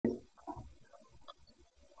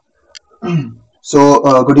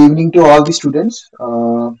Good evening to all the students.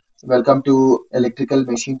 Welcome to Electrical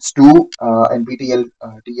Machines 2 NPTEL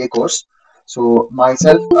TA course.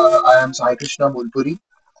 Myself, I am Sai Krishna Mulpuri.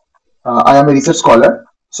 I am a research scholar.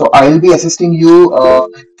 I will be assisting you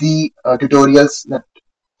with the tutorials that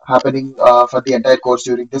happening for the entire course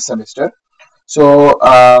during this semester. So,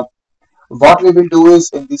 uh, what we will do is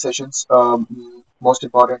in these sessions, most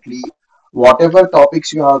importantly, whatever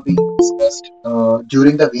topics you have been discussed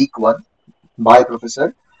during the week one by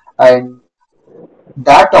professor, and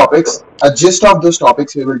that topics, a gist of those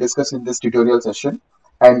topics we will discuss in this tutorial session.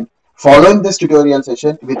 And following this tutorial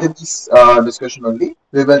session, within this discussion only,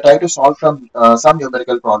 we will try to solve some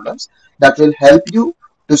numerical problems that will help you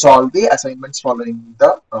to solve the assignments following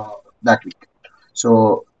the that week.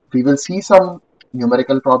 So we will see some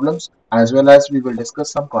numerical problems as well as we will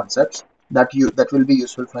discuss some concepts that will be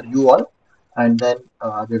useful for you all, and then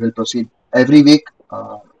we will proceed every week,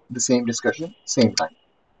 the same discussion, same time.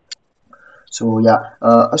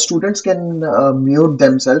 Students can mute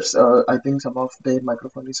themselves. I think some of their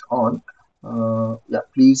microphone is on.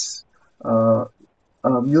 Please uh,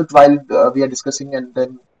 mute while we are discussing, and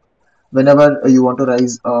then whenever you want to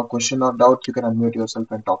raise a question or doubt, you can unmute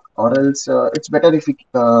yourself and talk. Or else, it's better if we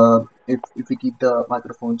keep the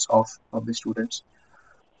microphones off of the students.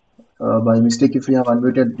 By mistake, if you have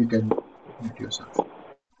unmuted, you can mute yourself.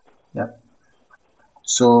 Yeah.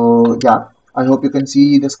 I hope you can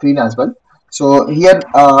see the screen as well. So here.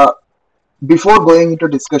 Before going into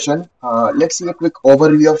discussion, let's see a quick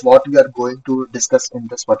overview of what we are going to discuss in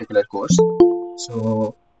this particular course.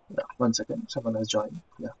 One second, someone has joined.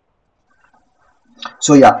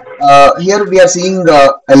 Here we are seeing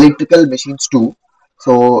electrical machines 2.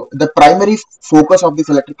 So the primary focus of this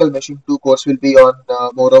electrical machine 2 course will be on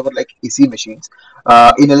moreover like AC machines.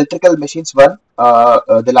 In electrical machines 1,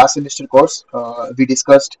 the last semester course, we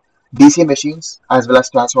discussed DC machines as well as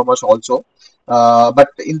transformers also. But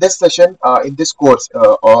in this session, in this course,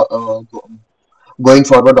 going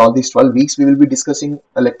forward all these 12 weeks, we will be discussing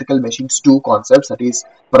electrical machines 2 concepts. That is,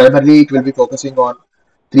 primarily it will be focusing on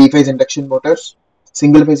three-phase induction motors,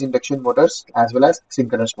 single-phase induction motors, as well as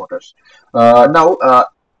synchronous motors.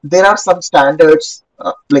 There are some standards,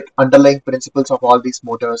 like underlying principles of all these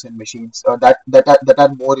motors and machines, that are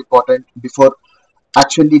more important before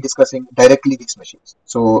actually discussing directly these machines.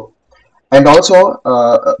 And also,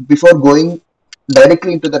 before going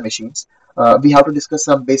directly into the machines, we have to discuss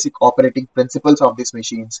some basic operating principles of these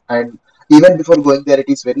machines. And even before going there, it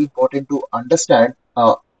is very important to understand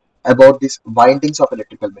about these windings of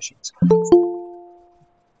electrical machines.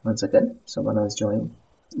 One second, someone has joined.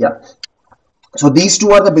 Yeah. So these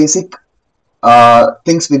two are the basic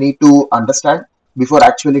things we need to understand before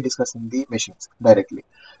actually discussing the machines directly.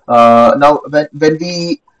 When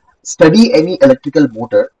we study any electrical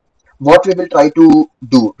motor, what we will try to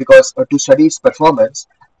do, because to study its performance,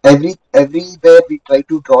 everywhere we try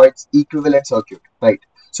to draw its equivalent circuit, right?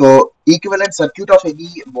 So equivalent circuit of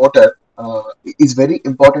any motor is very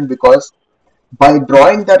important, because by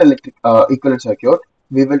drawing that electric equivalent circuit,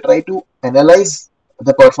 we will try to analyze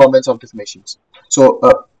the performance of these machines.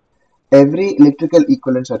 Every electrical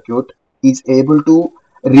equivalent circuit is able to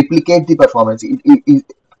replicate the performance.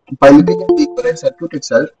 By looking at the equivalent circuit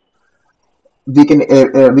itself, we can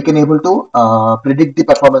able to predict the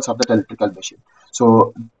performance of that electrical machine.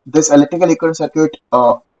 So this electrical equivalent circuit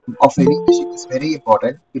of any machine is very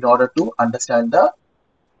important in order to understand the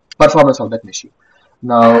performance of that machine.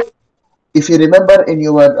 Now, if you remember in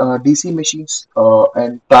your DC machines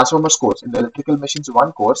and transformers course, in the electrical machines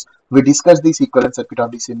 1 course, we discussed this equivalent circuit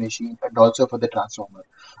of DC machine and also for the transformer.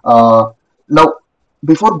 Now,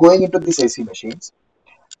 before going into these AC machines,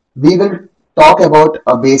 we will talk about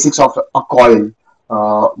basics of a coil.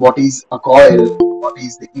 What is a coil? What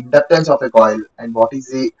is the inductance of a coil? And what is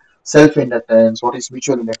the self-inductance? What is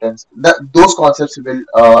mutual inductance? Those concepts we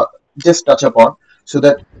will just touch upon, so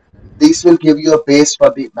that this will give you a base for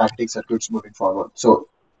the magnetic circuits moving forward. So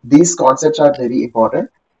these concepts are very important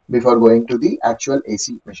before going to the actual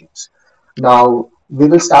AC machines. Now we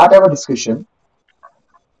will start our discussion.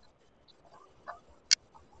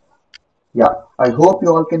 Yeah, I hope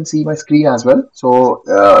you all can see my screen as well. So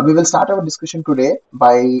we will start our discussion today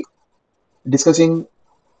by discussing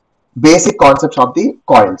basic concepts of the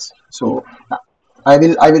coils. So I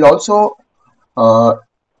will also uh,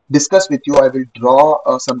 discuss with you. I will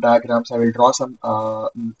draw some diagrams. I will draw some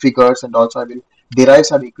figures, and also I will derive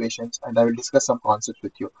some equations, and I will discuss some concepts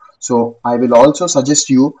with you. So I will also suggest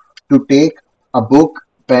you to take a book,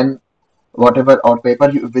 pen, whatever, or paper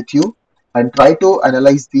with you, and try to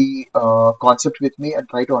analyze the concept with me and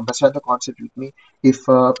try to understand the concept with me. If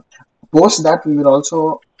post that, we will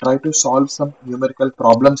also try to solve some numerical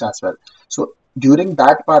problems as well. So during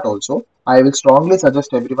that part also, I will strongly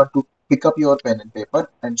suggest everyone to pick up your pen and paper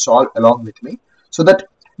and solve along with me, so that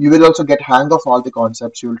you will also get hang of all the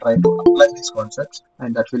concepts. You will try to apply these concepts,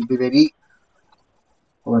 and that will be very,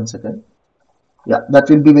 one second. Yeah, that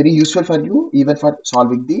will be very useful for you even for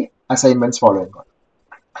solving the assignments following on.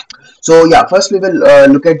 So yeah, first we will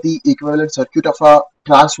look at the equivalent circuit of a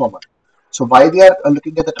transformer. So why we are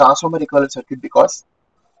looking at the transformer equivalent circuit? Because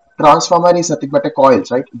transformer is nothing but a coils,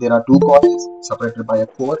 right? There are two coils separated by a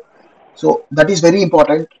core. So that is very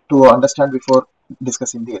important to understand before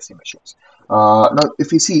discussing the AC machines. Now,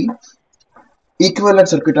 if we see equivalent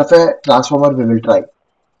circuit of a transformer, we will try,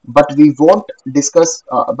 but we won't discuss.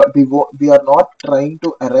 We are not trying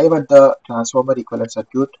to arrive at the transformer equivalent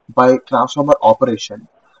circuit by transformer operation,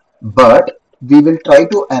 but we will try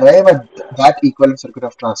to arrive at that equivalent circuit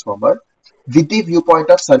of transformer with the viewpoint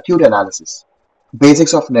of circuit analysis,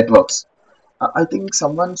 basics of networks. I think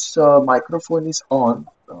someone's microphone is on.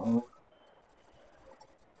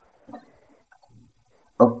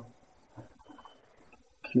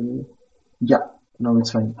 Okay, yeah, no,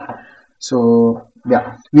 it's fine. So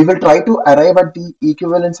yeah, we will try to arrive at the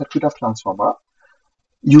equivalent circuit of transformer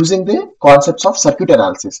using the concepts of circuit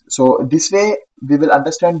analysis. So this way, we will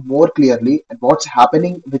understand more clearly what's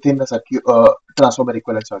happening within the circuit transformer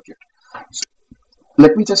equivalent circuit. So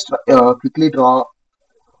let me just quickly draw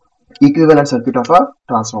equivalent circuit of a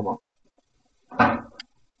transformer.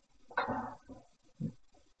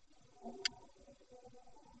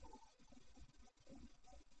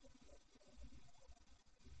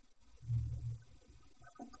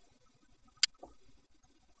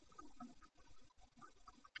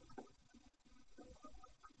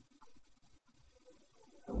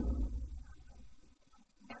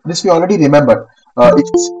 This we already remember.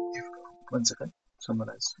 One second, someone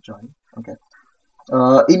has joined. Okay.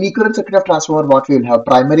 In equivalent circuit of transformer, what we will have: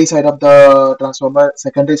 primary side of the transformer,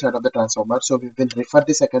 secondary side of the transformer. So we will refer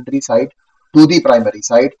the secondary side to the primary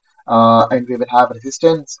side, and we will have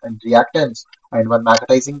resistance and reactance and one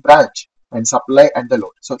magnetizing branch and supply and the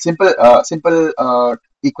load. So simple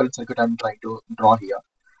equivalent circuit I'm trying to draw here.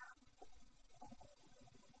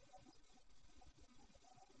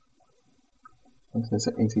 This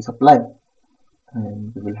is AC supply,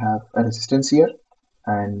 and we will have a resistance here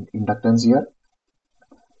and inductance here,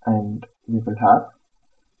 and we will have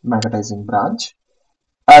magnetizing branch.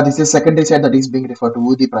 This is secondary side that is being referred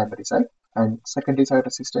to the primary side, and secondary side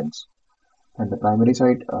resistance, and the primary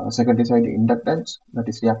side, secondary side inductance, that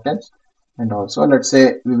is reactance, and also let's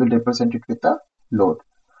say we will represent it with the load.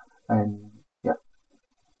 And yeah,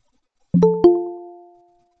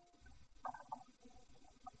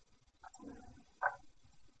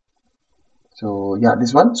 so yeah,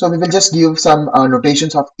 this one. So we will just give some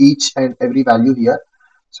notations of each and every value here.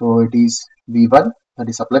 So it is V1, that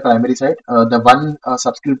is supply primary side. The one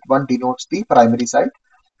subscript 1 denotes the primary side,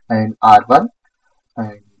 and R1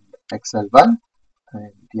 and XL1,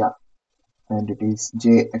 and yeah, and it is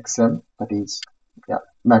JXM, that is, yeah,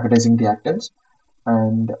 magnetizing reactance.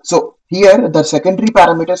 And so here the secondary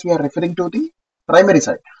parameters we are referring to the primary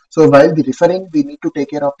side. So while the referring, we need to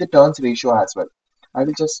take care of the turns ratio as well. I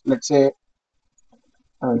will just, let's say,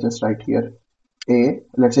 I will just write here A.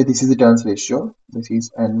 Let's say this is the turns ratio. This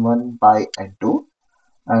is N1 by N2.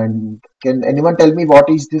 And can anyone tell me what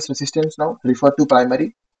is this resistance now? Refer to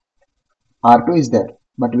primary. R2 is there,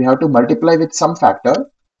 but we have to multiply with some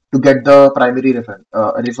factor to get the primary refer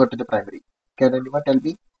to the primary. Can anyone tell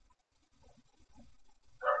me?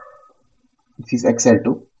 This is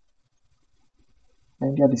XL2,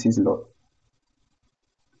 and yeah, this is load.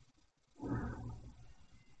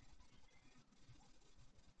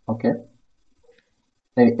 Okay.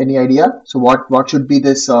 Any idea? So what should be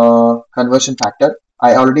this conversion factor?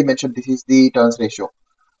 I already mentioned this is the turns ratio.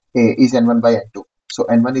 A is N1 by N2. So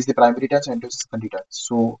N1 is the primary turns, N2 is secondary turns.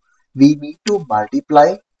 So we need to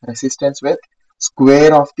multiply resistance with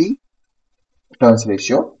square of the turns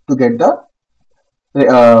ratio to get the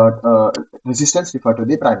resistance referred to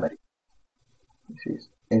the primary. This is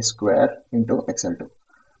A square into XL2.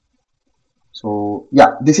 So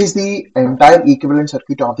yeah, this is the entire equivalent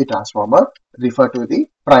circuit of the transformer referred to the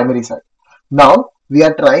primary side. Now we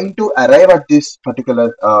are trying to arrive at this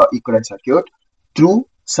particular equivalent circuit through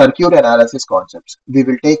circuit analysis concepts. We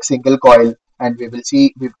will take single coil and we will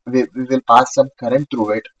see, we will pass some current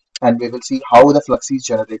through it, and we will see how the flux is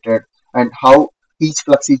generated and how each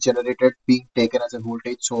flux is generated being taken as a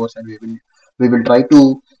voltage source, and we will try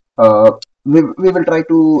to uh, we will try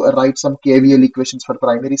to write some KVL equations for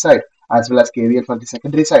primary side as well as KVL for the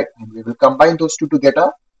secondary side, and we will combine those two to get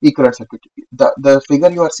a equivalent circuit. The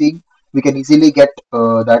figure you are seeing, we can easily get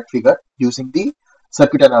that figure using the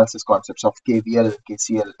circuit analysis concepts of KVL,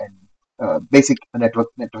 KCL, and basic network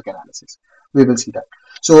analysis. We will see that.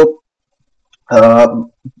 So,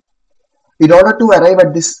 um, in order to arrive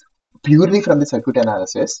at this purely from the circuit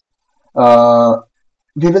analysis, uh,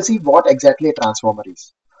 we will see what exactly a transformer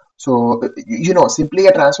is. So, simply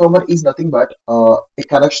a transformer is nothing but a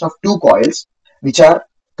connection of two coils which are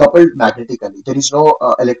coupled magnetically. There is no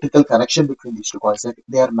electrical connection between these two coils.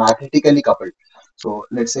 They are magnetically coupled. So,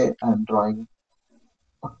 let's say I'm drawing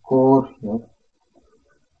a core here.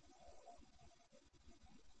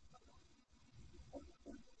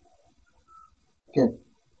 Okay,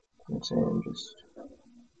 let's say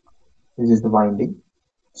this is the winding.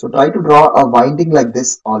 So try to draw a winding like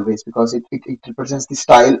this always because it represents the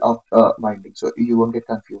style of winding. So you won't get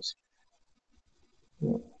confused.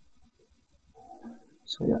 Yeah.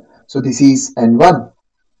 So yeah. So this is N1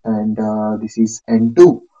 and this is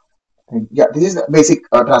N2. And yeah, this is the basic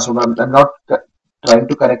transformer. I'm not trying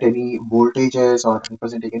to connect any voltages or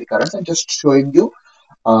representing any currents. I'm just showing you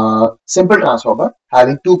simple transformer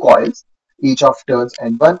having two coils, each of turns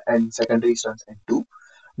N1 and secondary turns N2.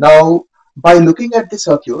 Now, by looking at the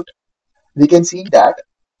circuit, we can see that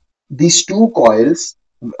these two coils,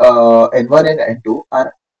 N1 and N2,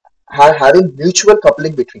 are having mutual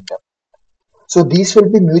coupling between them. So these will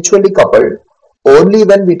be mutually coupled only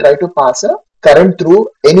when we try to pass a current through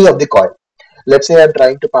any of the coil. Let's say I'm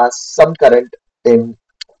trying to pass some current in,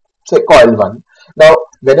 say, coil 1. Now,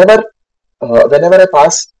 whenever I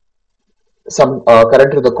pass some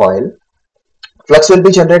current through the coil, flux will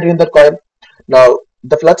be generated in the coil. Now,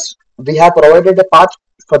 the flux, we have provided a path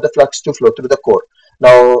for the flux to flow through the core.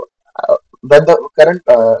 Now, when the current,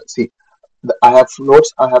 I have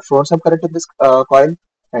flown some current in this coil,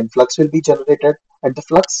 and flux will be generated, and the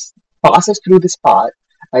flux passes through this path,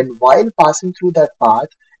 and while passing through that path,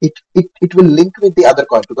 it will link with the other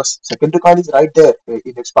coil because secondary coil is right there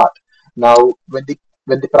in its path. Now, when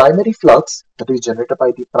the primary flux that is generated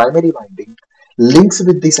by the primary winding links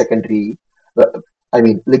with the secondary, uh,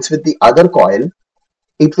 links with the other coil,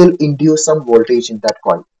 it will induce some voltage in that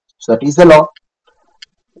coil. So that is the law.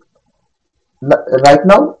 Right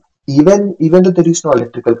now, even though there is no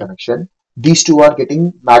electrical connection, these two are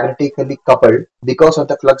getting magnetically coupled because of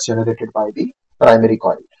the flux generated by the primary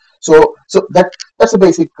coil. So that's a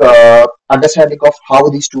basic understanding of how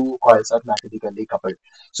these two coils are magnetically coupled.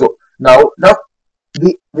 So now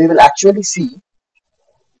we will actually see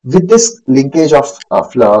with this linkage of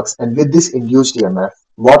flux and with this induced EMF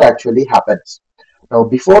what actually happens. Now,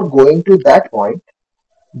 before going to that point,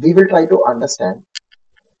 we will try to understand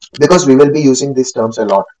because we will be using these terms a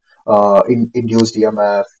lot in induced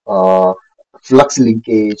EMF, flux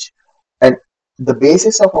linkage, and the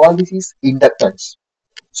basis of all this is inductance.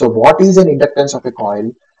 So, what is an inductance of a coil?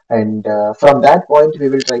 And from that point, we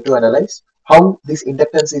will try to analyze how this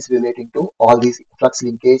inductance is relating to all these flux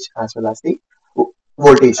linkage as well as the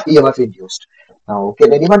voltage EMF induced. Now,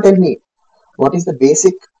 can anyone tell me what is the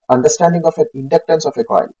basic understanding of an inductance of a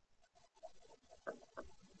coil?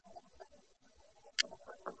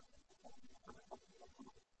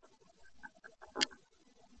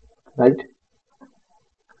 Right?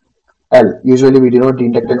 L. Usually, we denote the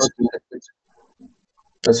inductance.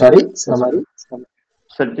 Sorry, Samari?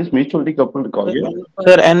 Sir, it is mutually coupled coil.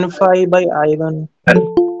 Sir, N5 by I1.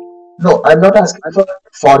 No, I'm not asking for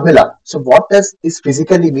formula. So what does this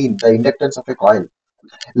physically mean, the inductance of a coil?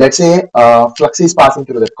 Let's say flux is passing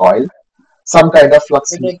through the coil, some kind of flux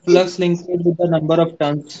So the linkage, flux linkage with the number of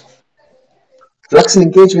turns. flux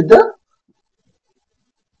linkage with the,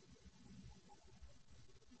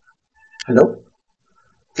 hello?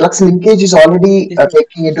 Flux linkage is already This is,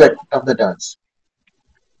 taking into account of the turns.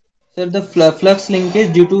 sir, the flux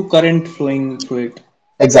linkage due to current flowing through it.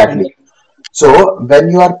 And Exactly. So when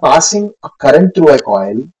you are passing a current through a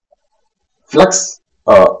coil, flux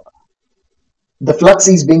the flux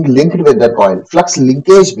is being linked with the coil. Flux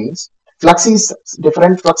linkage means flux is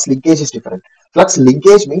different, flux linkage is different. Flux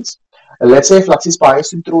linkage means, let's say flux is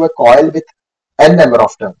passing through a coil with n number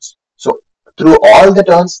of turns. So through all the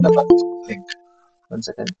turns, the flux is linked. 1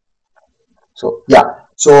 second. So yeah,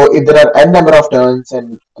 so if there are n number of turns,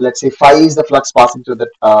 and let's say phi is the flux passing through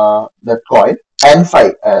that coil, n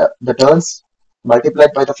phi the turns multiplied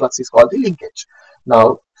by the flux is called the linkage.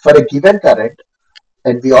 Now, for a given current,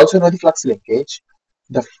 and we also know the flux linkage,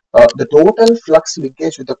 the total flux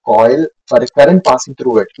linkage with the coil for a current passing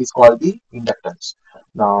through it is called the inductance.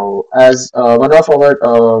 Now, as one of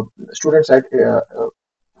our students said,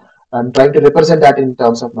 I'm trying to represent that in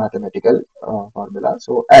terms of mathematical formula.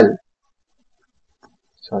 So L,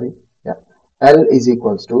 sorry, yeah, L is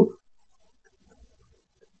equals to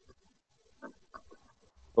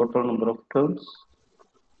Total number of turns.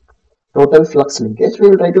 Total flux linkage, we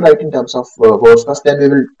will try to write in terms of volts first, then we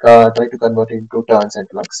will try to convert it into turns and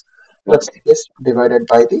flux. Flux linkage divided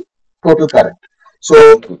by the total current. So,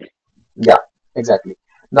 Okay. yeah, exactly.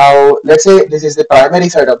 Now, let's say this is the primary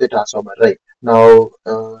side of the transformer, right? Now,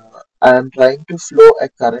 I am trying to flow a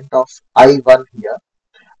current of I1 here,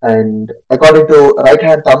 and according to right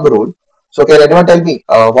hand thumb rule, so can anyone tell me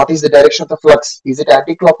what is the direction of the flux? Is it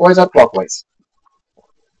anti-clockwise or clockwise?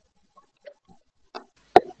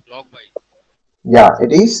 Clockwise. Yeah,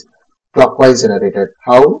 it is clockwise generated.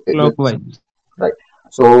 How? With Clockwise. right.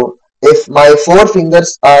 So if my four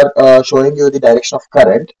fingers are showing you the direction of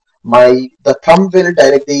current, my the thumb will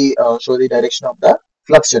directly show the direction of the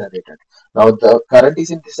flux generated. Now the current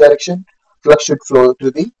is in this direction. Flux should flow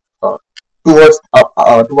to the uh, towards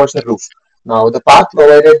the roof. Now the path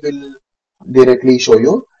provided will directly show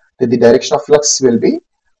you that the direction of flux will be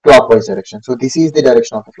clockwise direction. So this is the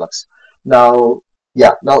direction of the flux. Now,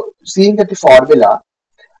 yeah. Now seeing that the formula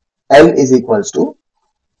L is equals to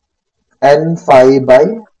N phi by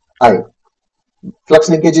I. Flux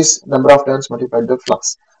linkage is number of turns multiplied by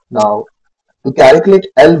flux. Now, to calculate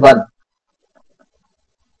L1,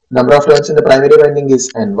 number of turns in the primary winding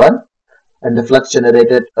is N1, and the flux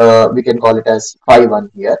generated, we can call it as phi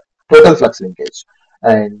 1 here, total flux linkage.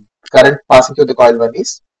 And current passing through the coil 1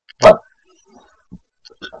 is 1.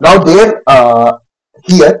 Now,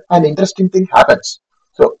 here, an interesting thing happens.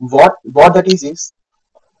 So, what that is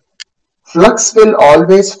flux will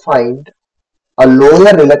always find a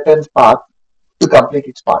lower reluctance path to complete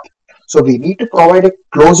its path. So we need to provide a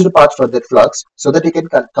closed path for that flux so that it can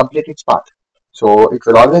complete its path. So it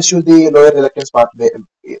will always choose the lower reluctance path.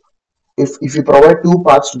 If you provide two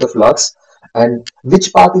paths to the flux, and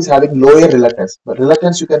which path is having lower reluctance, but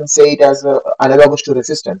reluctance you can say it as analogous to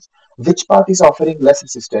resistance. Which path is offering less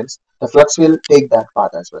resistance, the flux will take that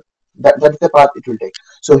path as well. That's the path it will take.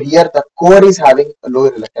 So here the core is having a lower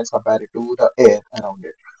reluctance compared to the air around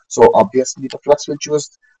it. So obviously the flux will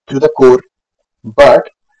choose through the core. But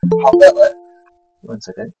however, one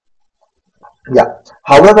second. Yeah.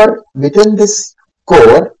 However, within this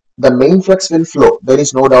core, the main flux will flow. There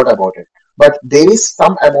is no doubt about it. But there is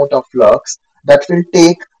some amount of flux that will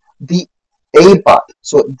take the air path.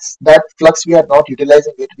 So that flux we are not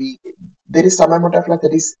utilizing it. There is some amount of flux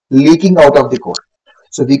that is leaking out of the core.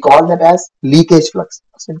 So we call that as leakage flux.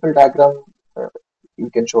 A simple diagram we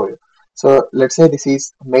can show you. So let's say this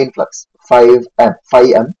is main flux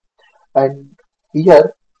 5m, and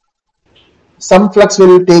here some flux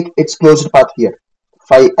will take its closed path here,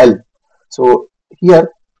 phi L. So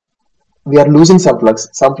here we are losing some flux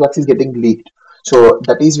is getting leaked. So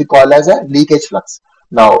that is we call as a leakage flux.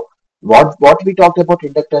 Now, what we talked about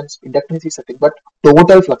inductance is nothing but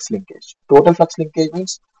total flux linkage. Total flux linkage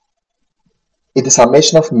means it's the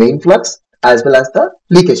summation of main flux as well as the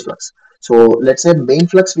leakage flux. So let's say main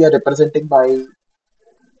flux we are representing by,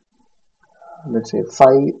 let's say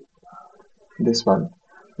phi, this one,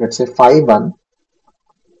 let's say phi 1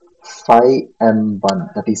 phi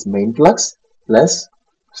m1, that is main flux, plus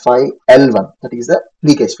phi l1, that is the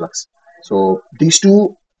leakage flux. So these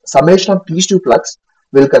two, summation of these two flux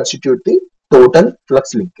will constitute the total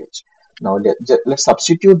flux linkage. Now let's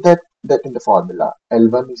substitute that in the formula.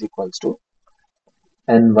 L1 is equals to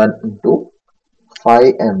N1 into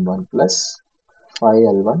phi m1 plus phi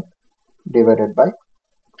l1 divided by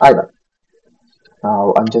I1.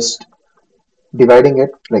 Now I'm just dividing it,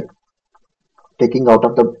 like taking out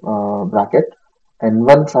of the bracket,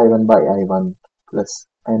 n1 phi 1 by I1 plus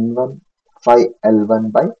n1 phi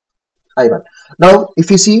L1 by I1. Now,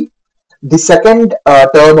 if you see, the second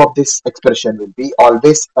term of this expression will be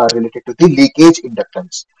always related to the leakage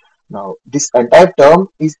inductance. Now, this entire term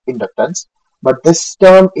is inductance, but this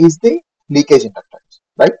term is the leakage inductance,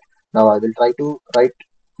 right? Now, I will try to write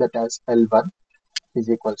that as L1 is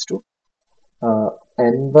equals to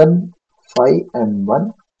N1 phi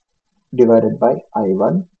M1 divided by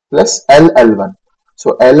I1 plus LL1.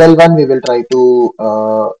 So LL1 we will try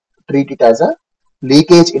to treat it as a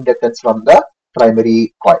leakage inductance from the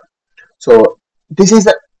primary coil. So this is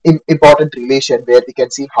the important relation where we can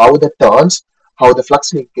see how the turns, how the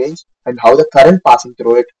flux linkage, and how the current passing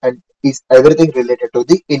through it, and is everything related to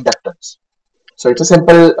the inductance. So it's a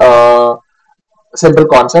simple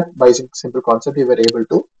concept. By simple concept, we were able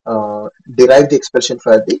to derive the expression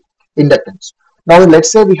for the inductance. Now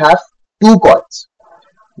let's say we have two coils.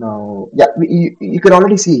 Now, yeah, you can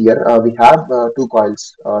already see here we have two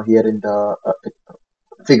coils here in the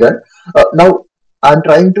figure. Now, I'm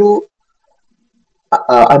trying to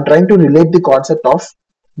relate the concept of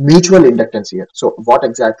mutual inductance here. So, what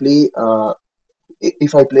exactly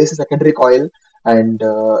if I place a secondary coil And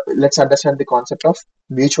let's understand the concept of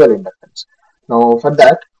mutual inductance. Now, for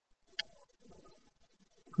that,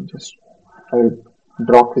 just I will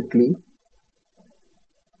draw quickly.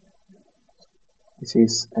 This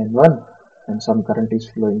is N1 and some current is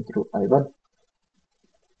flowing through I1.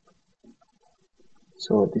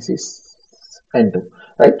 So this is N2,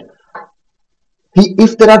 right?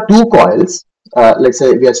 If there are two coils, let's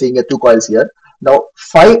say we are seeing two coils here. Now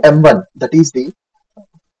phi M1, that is the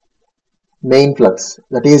main flux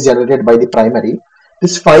that is generated by the primary.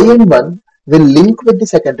 This phi M1 will link with the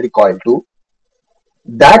secondary coil 2.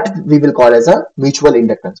 That we will call as a mutual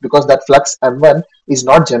inductance, because that flux M1 is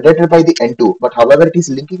not generated by the N2, but however it is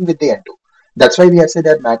linking with the N2. That's why we have said they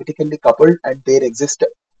are magnetically coupled, and there exists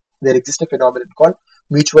a phenomenon called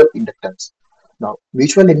mutual inductance. Now,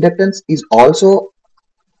 mutual inductance is also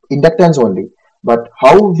inductance only, but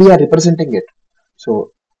how we are representing it?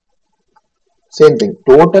 So, same thing,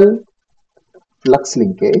 total flux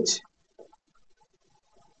linkage.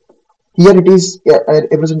 Here it is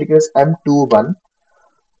represented as M21,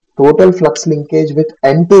 total flux linkage with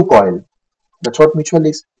N2 coil. That's what mutual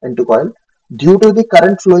is, N2 coil, due to the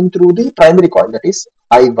current flowing through the primary coil, that is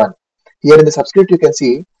I1. Here in the subscript you can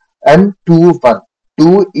see M21.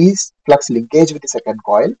 2 is flux linkage with the second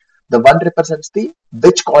coil. The 1 represents the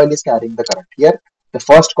which coil is carrying the current. Here the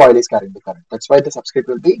first coil is carrying the current. That's why the subscript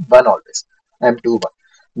will be 1 always, M21.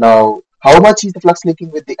 Now, how much is the flux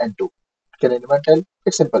linking with the N2? Can anyone tell?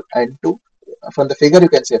 It's simple. N2, from the figure you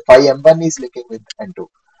can say phi M1 is linking with N2.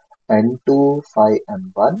 N2 phi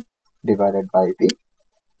M1 divided by the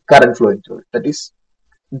current flowing through it. That is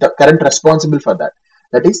the current responsible for that.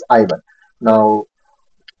 That is I1. Now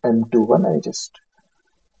M21,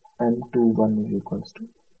 M21 is equals to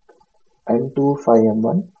N2 phi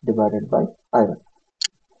M1 divided by I1.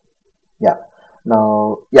 Yeah.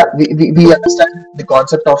 Now, yeah, we understand the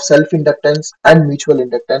concept of self-inductance and mutual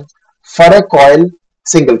inductance for a coil,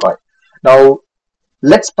 single coil. Now,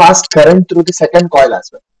 let's pass current through the second coil as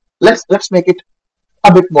well. Let's make it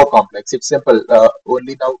a bit more complex. It's simple.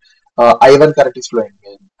 Only now I1 current is flowing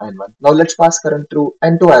in N1. Now let's pass current through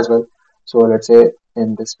N2 as well. So let's say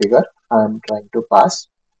in this figure, I'm trying to pass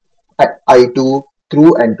I2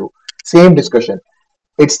 through N2. Same discussion.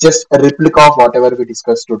 It's just a replica of whatever we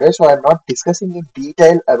discussed today. So I'm not discussing in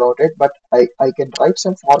detail about it, but I can write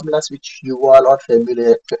some formulas which you all are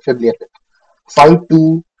familiar with. Phi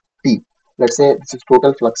 2T. Let's say this is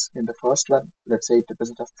total flux in the first one. Let's say it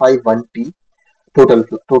represents a phi 1T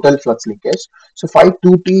total flux linkage. So phi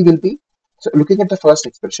 2T will be, so looking at the first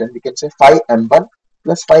expression, we can say phi M1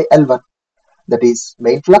 plus phi L1, that is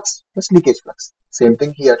main flux plus leakage flux. Same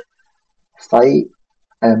thing here, phi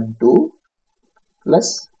M2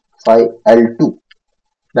 plus phi L2,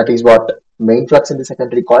 that is what main flux in the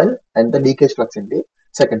secondary coil and the leakage flux in the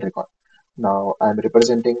secondary coil. Now I am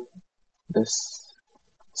representing this,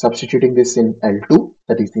 substituting this in L2,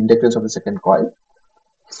 that is the inductance of the second coil,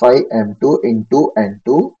 phi M2 into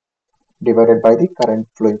N2 divided by the current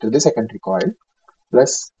flowing through the secondary coil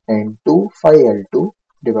plus N2 phi L2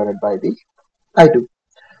 divided by the I2.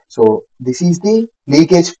 So this is the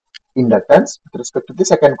leakage inductance with respect to the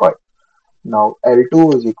second coil. Now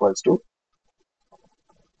L2 is equals to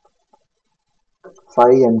phi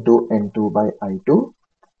M2 N2 by I2.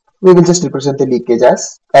 We will just represent the leakage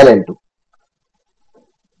as LL2,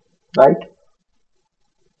 right?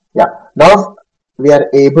 Yeah. Now we are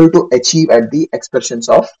able to achieve at the expressions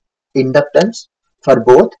of inductance for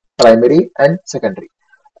both primary and secondary.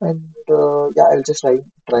 And yeah, I'll just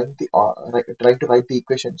trying to write the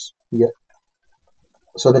equations here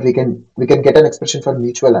so that we can get an expression for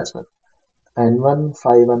mutual as well. N1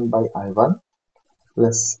 phi 1 by I1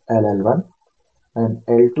 plus LL1, and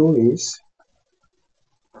L2 is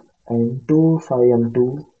N2 phi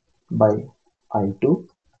M2 by I2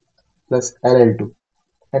 plus LL2.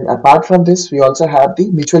 And apart from this, we also have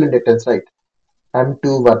the mutual inductance, right?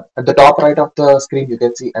 M21. At the top right of the screen, you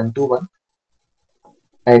can see M21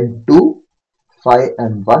 and 2 phi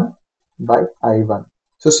M1 by I1.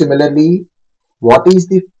 So similarly, what is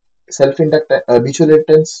the self-inductance, mutual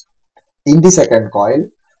inductance in the second coil?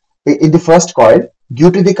 In the first coil,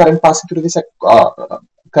 due to the current passing through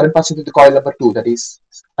the coil number 2, that is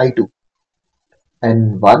I2,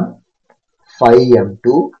 and 1 phi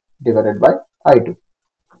M2 divided by I2.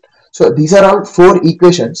 So these are all four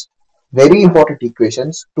equations, very important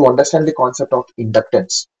equations to understand the concept of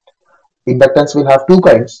inductance. Inductance will have two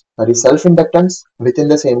kinds, that is self-inductance within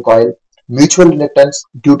the same coil, mutual inductance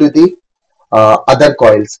due to the other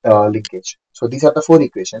coils linkage. So these are the four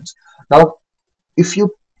equations. Now, if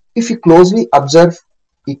you closely observe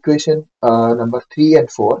equation number 3 and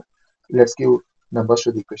 4, let's give numbers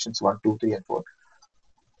to the equations 1, 2, 3, and 4.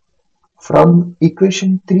 From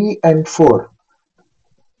equation 3 and 4,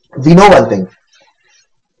 we know one thing.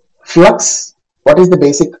 Flux, what is the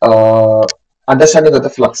basic understanding of the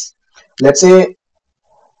flux? Let's say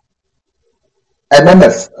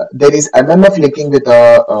MMF, there is MMF linking with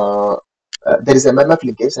there is MMF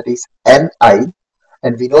linkage, that is Ni,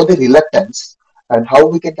 and we know the reluctance. And how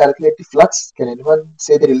we can calculate the flux? Can anyone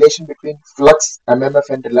say the relation between flux, MMF,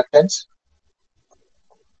 and reluctance?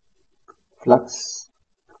 Flux,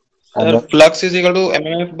 Sir, MMF. flux is equal to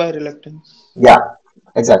MMF by reluctance. Yeah,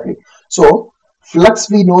 exactly. So flux,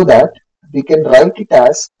 we know that we can write it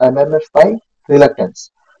as MMF by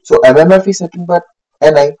reluctance. So MMF is nothing but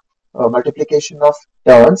Ni, multiplication of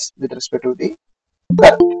turns with respect to the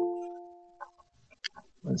current.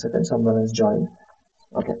 One second, someone has joined.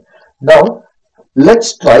 Okay. Now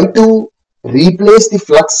let's try to replace the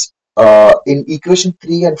flux in equation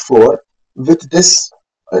 3 and 4 with this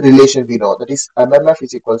relation we know, that is MMF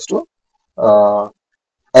is equals to uh,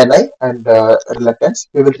 Ni and reluctance.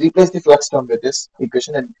 We will replace the flux term with this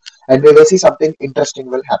equation, and we will see something interesting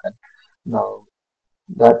will happen. Now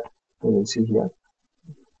that we will see here.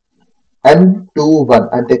 N21,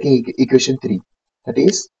 I'm taking equation 3, that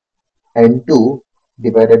is N2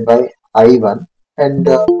 divided by I1, and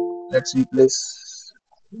let's replace,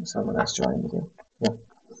 someone has joined again. Yeah.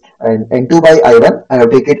 And N2 by I1, I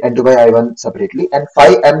have taken N2 by I1 separately, and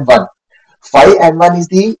phi M1. Phi M1 is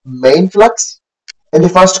the main flux in the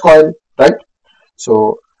first coil, right?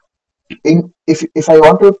 So if I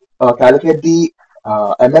want to calculate the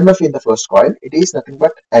MMF in the first coil, it is nothing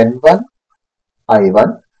but N1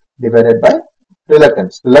 I1 divided by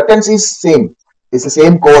reluctance. Reluctance is same. It's the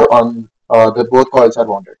same core on the both coils are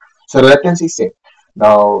wounded. So reluctance is same.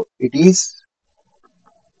 Now it is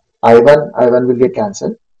I1 will get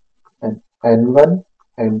cancelled, and N1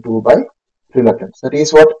 N2 by reluctance. That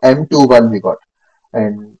is what M21 we got.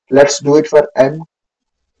 And let's do it for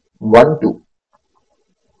M12.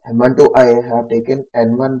 M12 I have taken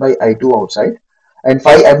N1 by I2 outside, and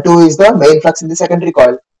phi M2 is the main flux in the secondary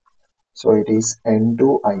coil. So it is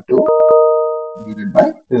N2 I2 divided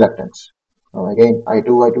by reluctance. Now again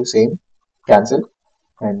I2 same, cancel,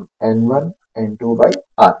 and N1 N2 by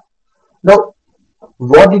R. Now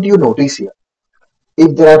what did you notice here?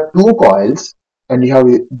 If there are two coils and you have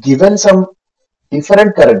given some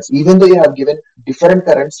different currents, even though you have given different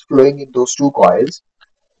currents flowing in those two coils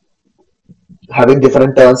having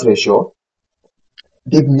different turns ratio,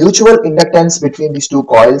 the mutual inductance between these two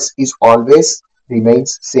coils is always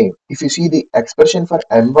remains same. If you see the expression for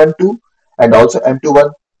M12 and also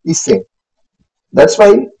M21 is same. That's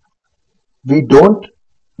why we don't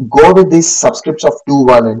go with these subscripts of 2,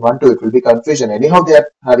 1 and 1, 2. It will be confusion. Anyhow, they are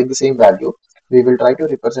having the same value. We will try to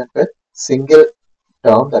represent with single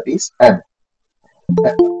term, that is M.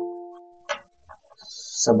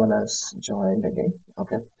 Someone has joined again.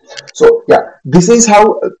 Okay. So yeah, this is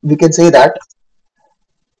how we can say that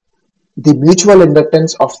the mutual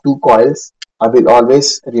inductance of two coils will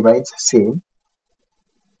always remains same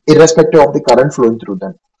irrespective of the current flowing through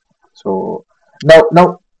them. So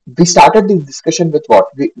now we started the discussion with what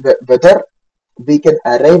whether we can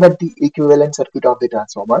arrive at the equivalent circuit of the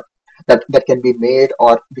transformer that can be made,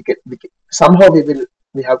 or somehow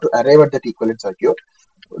we have to arrive at that equivalent circuit,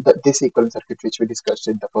 this equivalent circuit which we discussed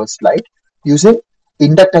in the first slide, using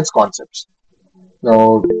inductance concepts.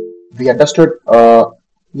 Now we understood.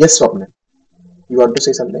 Yes, Swapnil, you want to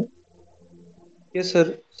say something? Yes,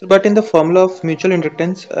 sir. So, but in the formula of mutual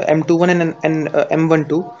inductance, M21 and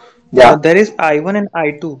M12, Yeah. there is I1 and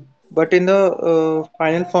I2. But in the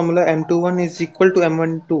final formula, M21 is equal to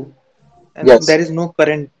M12, and Yes. there is no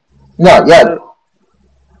current. Yeah. So, Yeah. sir,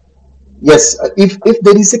 Yes. If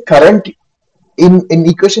there is a current in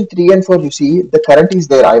equation 3 and 4, you see the current is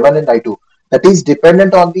there, I1 and I2. That is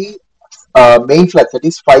dependent on the main flux, that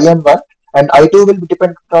is phi M1, and I2 will be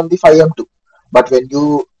dependent on the phi M2. But when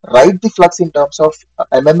you write the flux in terms of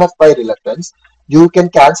MMF by reluctance, you can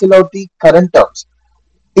cancel out the current terms.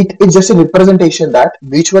 It's just a representation that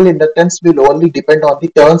mutual inductance will only depend on the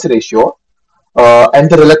turns ratio and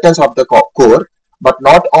the reluctance of the core, but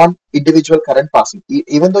not on individual current passing.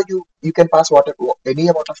 Even though you can pass any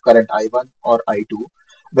amount of current, I1 or I2,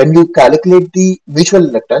 when you calculate the mutual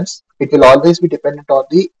inductance, it will always be dependent on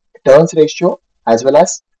the turns ratio as well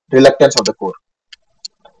as reluctance of the core.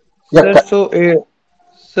 Yeah,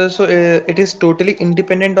 sir, so, it is totally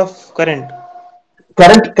independent of current.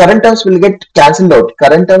 current terms will get cancelled out.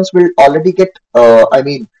 Current terms will already get. I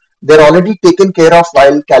mean, they're already taken care of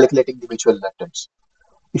while calculating the mutual inductance.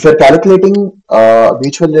 If you're calculating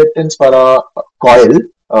mutual reluctance for a coil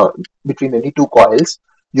between any two coils,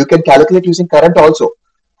 You can calculate using current also.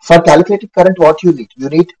 For calculating current, what you need? You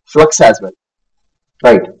need flux as well,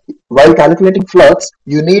 right? While calculating flux,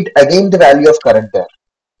 you need again the value of current there.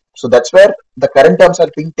 So that's where the current terms are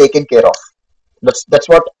being taken care of. That's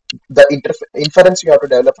what the inference you have to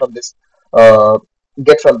develop from this, uh,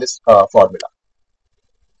 get from this formula.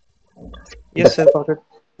 The Yes, sir, got it.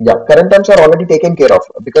 Yeah, current terms are already taken care of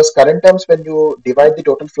because current terms, when you divide the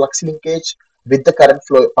total flux linkage with the current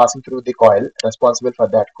flow passing through the coil responsible for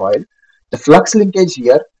that coil, the flux linkage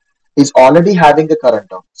here is already having a current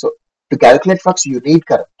term. So to calculate flux, you need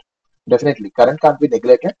current. Definitely, current can't be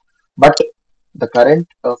neglected, but the current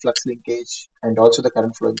flux linkage and also the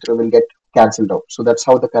current flowing through will get cancelled out. So that's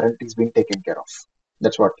how the current is being taken care of.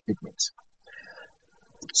 That's what it means.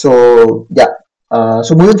 So yeah.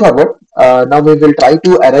 So moving forward, now we will try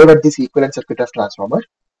to arrive at this equivalent circuit of transformer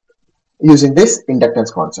using this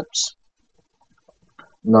inductance concepts.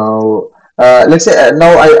 Now, let's say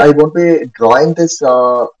now I won't be drawing this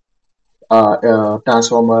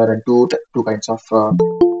transformer and two kinds of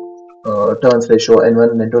turns ratio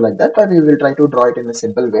N1 and N2 like that, but we will try to draw it in a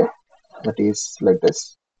simple way. That is like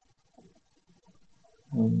this.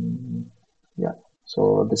 Yeah.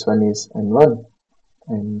 So this one is N1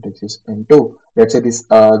 and this is N2. Let's say this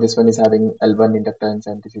one is having L1 inductance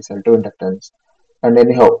and this is L2 inductance. And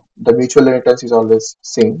anyhow, the mutual inductance is always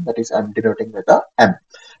same. That is, I'm denoting with a M.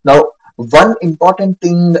 Now, one important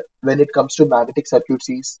thing when it comes to magnetic circuits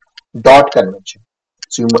is dot convention.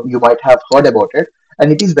 So you might have heard about it,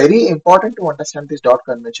 and it is very important to understand this dot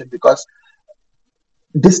convention because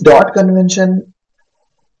this dot convention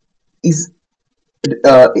is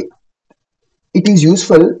it is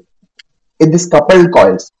useful in this coupled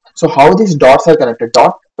coils. So how these dots are connected?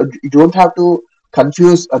 You don't have to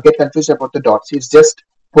get confused about the dots. It's just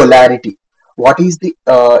polarity. What is the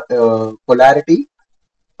polarity?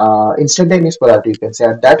 Instantaneous polarity, you can say,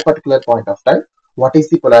 at that particular point of time. What is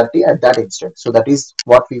the polarity at that instant? So that is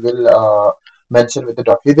what we will mention with the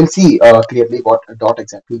dot. We will see clearly what a dot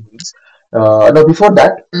exactly means. Now, before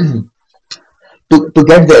that, to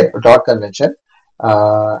get the dot convention,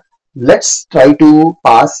 uh, let's try to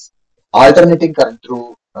pass alternating current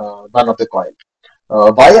through one of the coil.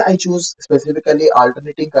 Why I choose specifically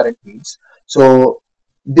alternating current means, so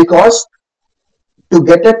because to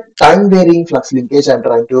get a time varying flux linkage, I'm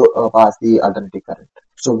trying to pass the alternating current.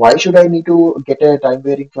 So why should I need to get a time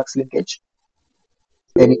varying flux linkage?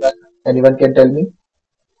 Anyone, anyone can tell me?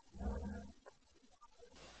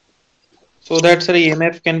 So that, sir,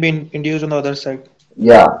 EMF can be induced on the other side.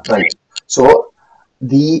 Yeah, right. So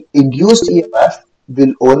the induced EMF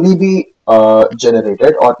will only be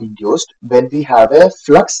generated or induced when we have a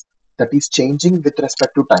flux that is changing with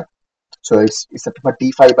respect to time. So it's a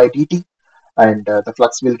d phi by dt, and the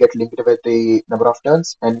flux will get linked with the number of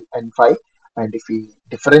turns n phi, and if we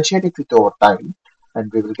differentiate it with our time,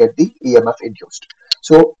 and we will get the EMF induced.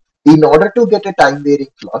 So in order to get a time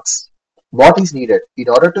varying flux, what is needed? In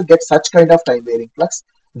order to get such kind of time varying flux,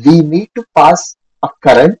 we need to pass a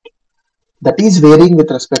current that is varying with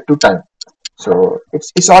respect to time. So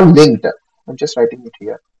it's all linked. I'm just writing it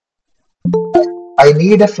here. I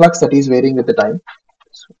need a flux that is varying with the time.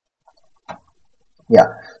 So, yeah.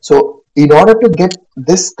 So in order to get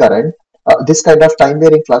this current, this kind of time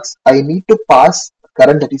varying flux, I need to pass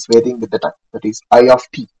current that is varying with the time. That is I of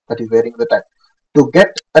t, that is varying with the time. To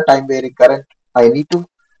get a time varying current, I need to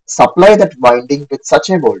supply that winding with such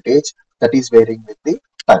a voltage that is varying with the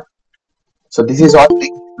time. So this is all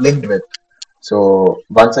linked with. So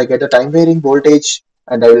once I get a time varying voltage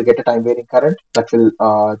and I will get a time varying current, that will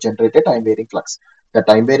generate a time varying flux. The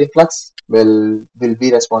time varying flux will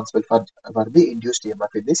be responsible for the induced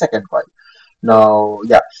EMF in the second coil. Now,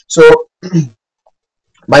 yeah. So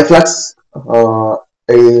my flux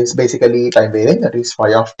is basically time varying, that is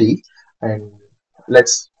phi of t, and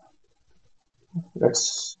let's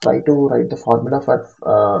try to write the formula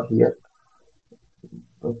for here.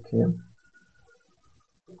 Okay.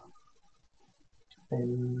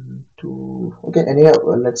 And to okay, anyhow,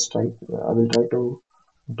 let's try. I will try to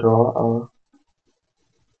draw a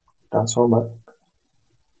transformer.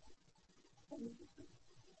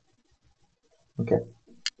 Okay.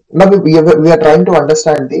 Now we are trying to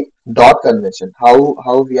understand the dot convention.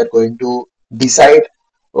 How we are going to decide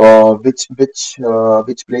which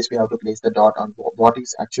place we have to place the dot on. What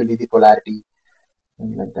is actually the polarity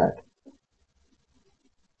and like that.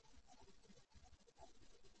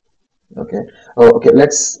 Okay. Oh, okay.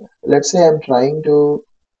 Let's say I'm trying to.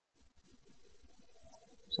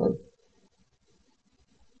 Sorry.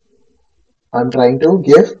 I'm trying to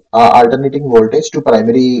give alternating voltage to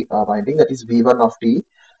primary winding, that is V1 of t,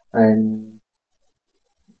 and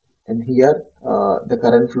and here the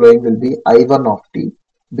current flowing will be I1 of t.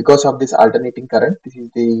 Because of this alternating current, this is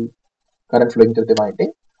the current flowing through the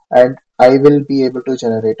winding, and I will be able to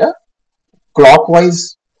generate a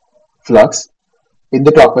clockwise flux in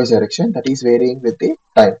the clockwise direction that is varying with the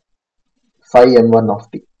time phi m1 of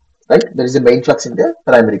t. Right? There is a main flux in the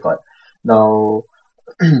primary coil. Now,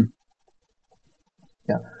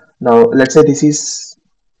 yeah. Now let's say this is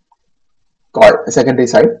coil secondary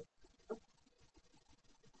side.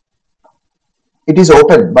 It is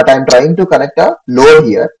open, but I am trying to connect a load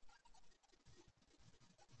here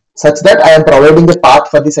such that I am providing a path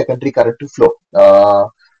for the secondary current to flow.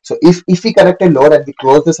 So if we connect a load and we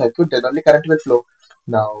close the circuit, then only current will flow.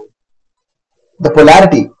 Now the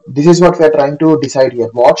polarity, this is what we are trying to decide here.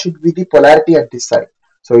 What should be the polarity at this side?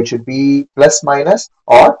 So it should be plus minus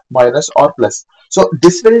or plus. So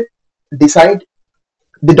this will decide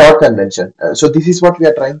the dot convention. So this is what we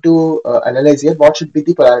are trying to analyze here. What should be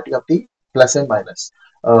the polarity of the plus and minus?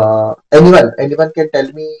 Anyone can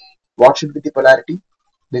tell me what should be the polarity?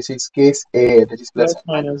 This is case A, that is plus Plus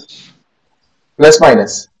and minus. minus. Plus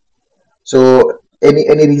minus. So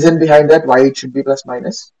any reason behind that why it should be plus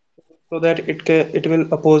minus? So that it will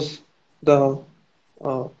oppose the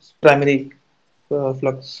uh, primary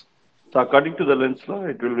flux. So according to the Lenz law,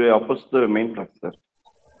 it will be opposite the main flux, sir.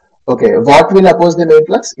 Okay, what will oppose the main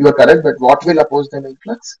flux? You are correct, but what will oppose the main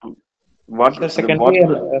flux? What The the what secondary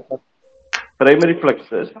flux. primary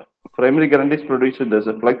flux is? Primary current is produced as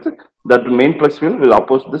a flux. That main flux will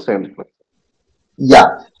oppose the secondary flux. Yeah.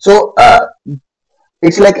 So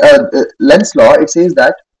it's like Lenz's law. It says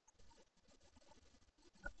that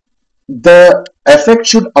the effect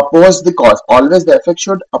should oppose the cause. Always the effect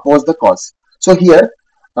should oppose the cause. So here,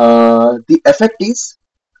 the effect is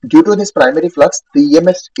due to this primary flux, the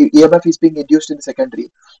EMF is being induced in the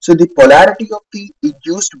secondary. So the polarity of the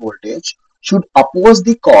induced voltage should oppose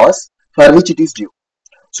the cause for which it is due.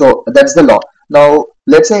 So that's the law. Now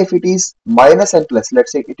let's say if it is minus and plus,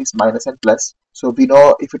 let's say it is minus and plus. So we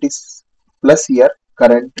know if it is plus here,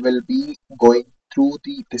 current will be going through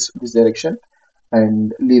the this direction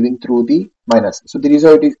and leaving through the minus. So the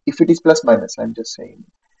reason it is if it is plus minus, I'm just saying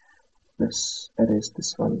let's erase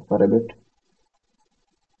this one for a bit.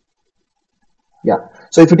 Yeah.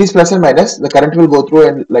 So if it is plus and minus, the current will go through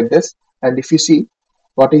and like this. And if you see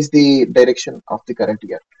what is the direction of the current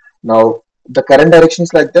here. Now the current direction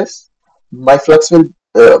is like this. My flux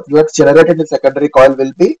generated in secondary coil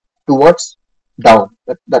will be towards down.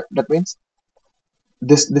 That means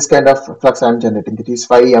this kind of flux I am generating. It is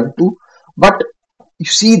phi m2. But you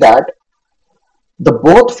see that the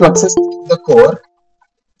both fluxes in the core.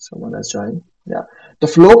 Someone has joined. Yeah.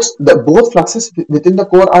 The both fluxes within the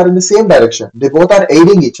core are in the same direction. They both are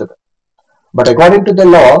aiding each other. But according to the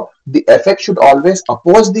law, the effect should always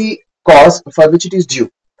oppose the cause for which it is due,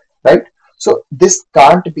 right? So this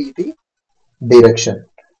can't be the direction.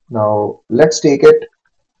 Now let's take it.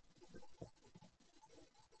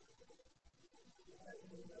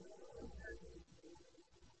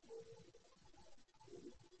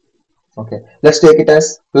 Okay, let's take it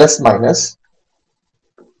as plus minus.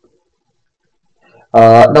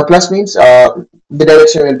 Now plus means the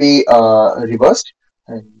direction will be reversed,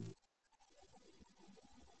 and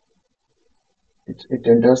it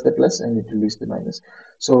enters the plus and it releases the minus.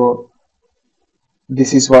 So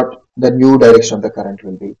this is what the new direction of the current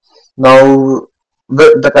will be. Now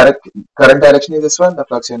the correct current direction is this one. The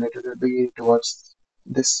flux generated will be towards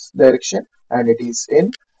this direction, and it is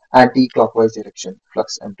in anti-clockwise direction,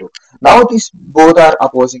 flux m2. Now these both are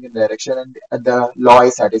opposing in direction, and the law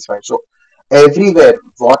is satisfied. So everywhere,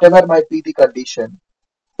 whatever might be the condition,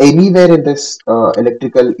 anywhere in this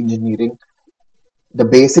electrical engineering, the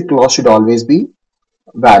basic law should always be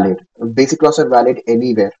valid. Basic laws are valid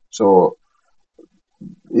anywhere. So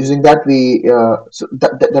using that we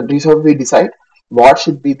that is how we decide what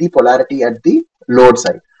should be the polarity at the load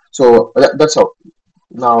side. So that's how.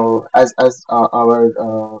 Now as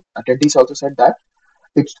our attendees also said that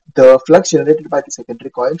it's the flux generated by the secondary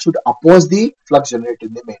coil should oppose the flux generated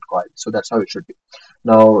in the main coil. So that's how it should be.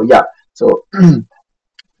 Now yeah, so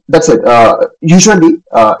that's it. Usually,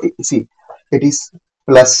 see, it is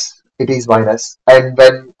plus, it is minus, and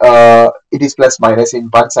when it is plus minus in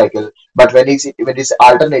one cycle, but when it's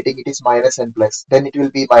alternating, it is minus and plus. Then it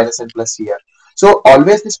will be minus and plus here. So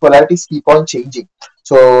always these polarities keep on changing.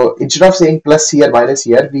 So instead of saying plus here, minus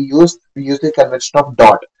here, we use the convention of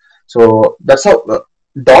dot. So that's how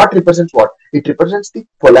dot represents what? It represents the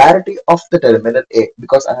polarity of the terminal A,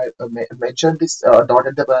 because I have mentioned this dot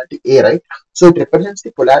at the polarity A, right? So it represents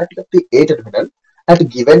the polarity of the A terminal at a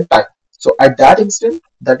given time. So at that instant,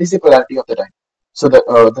 that is the polarity of the time. So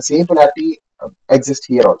the same polarity exists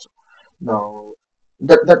here also. Now,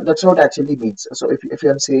 that's what it actually means. So if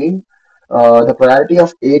you're saying the polarity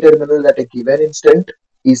of A terminal at a given instant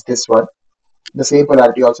is this one, the same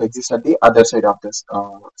polarity also exists at the other side of this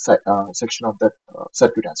section of the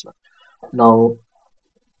circuit as well. Now,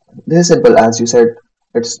 this is simple, as you said,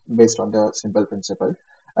 it's based on the simple principle.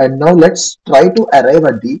 And now let's try to arrive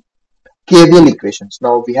at the KVL equations.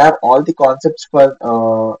 Now we have all the concepts for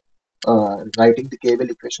writing the KVL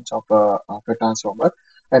equations of a transformer,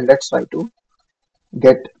 and let's try to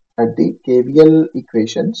get at the KVL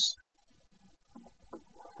equations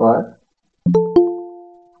for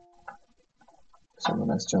someone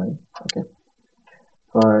has joined. Okay,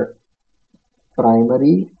 for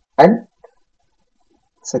primary and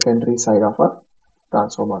secondary side of a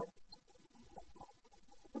transformer.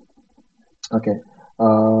 Okay,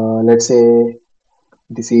 let's say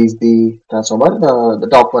this is the transformer, the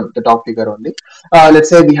top one, the top figure only. Let's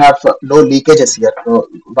say we have no leakages here. No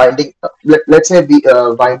winding. Let's say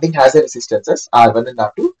the winding has a resistances R1 and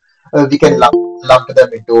R2. We can lump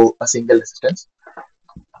them into a single resistance.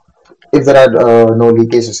 If there are no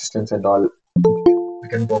leakage resistance and all, we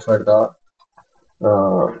can go for the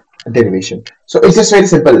derivation. So it's just very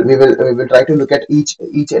simple. We will try to look at each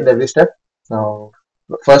and every step. Now,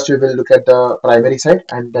 first we will look at the primary side,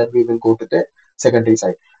 and then we will go to the secondary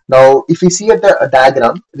side. Now, if we see at the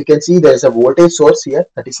diagram, we can see there is a voltage source here,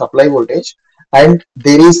 that is supply voltage, and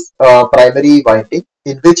there is primary winding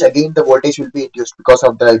in which again the voltage will be induced because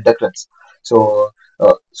of the inductance. So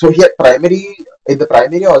here primary, in the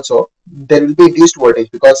primary also there will be induced voltage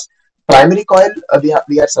because primary coil,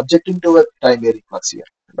 we are subjecting to a time varying flux here.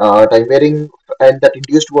 Time varying, and that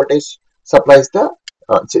induced voltage supplies the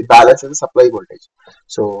balance and the supply voltage.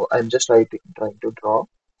 So I'm just trying to draw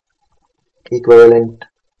equivalent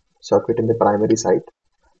circuit in the primary side.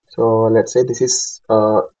 So let's say this is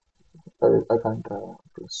I can't draw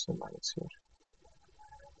plus and minus here.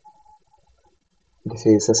 This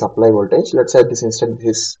is a supply voltage. Let's say at this instant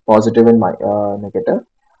this is positive and negative,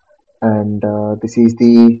 and this is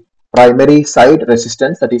the primary side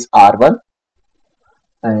resistance, that is R1.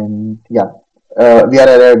 And yeah, we are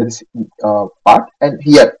at this part, and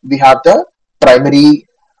here we have the primary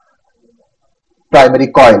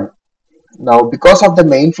coil. Now, because of the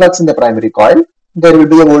main flux in the primary coil, there will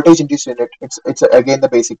be a voltage induced in it. It's again the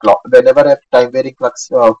basic law. Whenever a time varying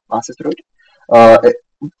flux passes through it, uh,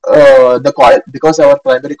 the coil, because our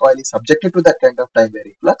primary coil is subjected to that kind of time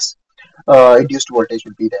varying flux, induced voltage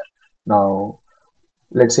will be there. Now,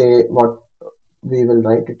 let's say what we will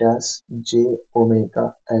write it as J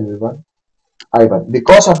omega L1 I1.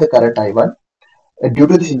 Because of the current I1, due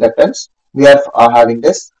to this inductance, we are having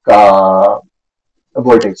this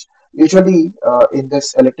voltage. Usually, in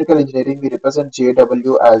this electrical engineering, we represent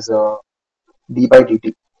JW as d by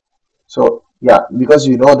dt. So, yeah, because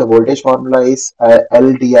you know the voltage formula is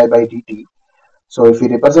L di by dt. So, if we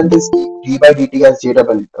represent this d by dt as j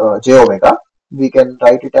omega, we can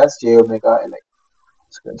write it as j omega Li.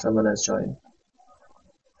 So, someone has joined.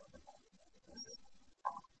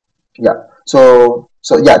 Yeah. So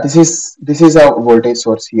yeah, this is a voltage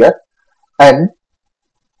source here, and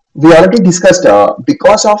we already discussed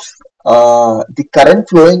because of the current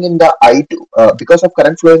flowing in the I2, because of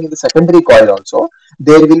current flowing in the secondary coil also,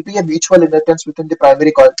 there will be a mutual inductance within the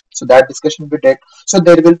primary coil. So that discussion will be dead. So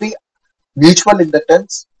there will be mutual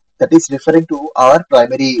inductance that is referring to our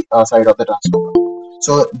primary side of the transformer.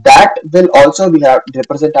 So that will also we have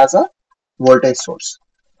represent as a voltage source.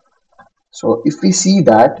 So if we see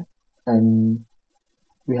that, and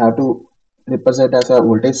we have to represent as a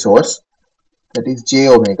voltage source, that is j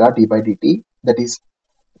omega d by dt, that is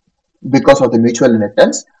because of the mutual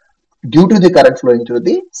inductance due to the current flowing through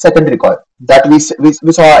the secondary coil that we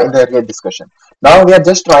saw in the earlier discussion. Now we are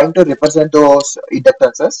just trying to represent those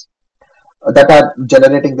inductances that are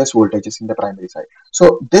generating this voltages in the primary side.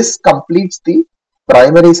 So this completes the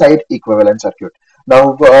primary side equivalent circuit.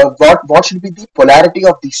 Now, what should be the polarity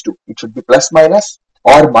of these two? It should be plus minus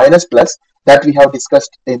or minus plus, that we have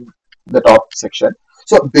discussed in the top section.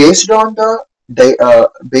 So based on the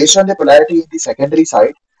polarity in the secondary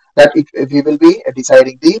side, that we will be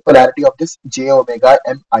deciding the polarity of this j omega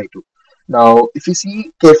mi2. Now, if you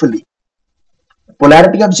see carefully,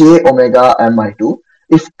 polarity of j omega mi2,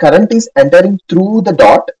 if current is entering through the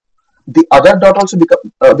dot, the other dot also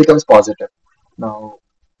becomes positive. Now,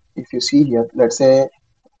 if you see here, let's say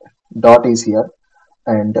dot is here,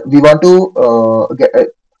 and we want to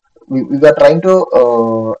we were trying to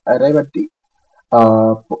arrive at the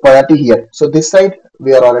polarity here. So this side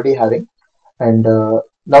we are already having, and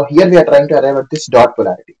now here we are trying to arrive at this dot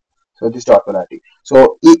polarity. So this dot polarity.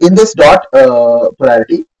 So in this dot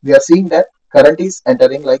polarity, we are seeing that current is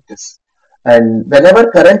entering like this. And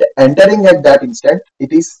whenever current entering at that instant,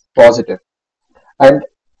 it is positive. And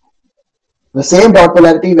the same dot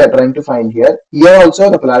polarity we are trying to find here. Here also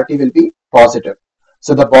the polarity will be positive.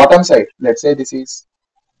 So the bottom side, let's say this is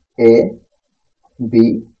A,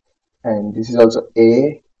 B, and this is also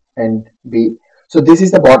A and B. So this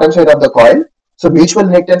is the bottom side of the coil. So mutual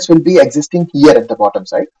reactance will be existing here at the bottom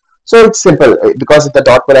side. So it's simple because of the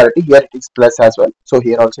dot polarity here it is plus as well. So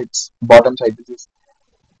here also it's bottom side. This is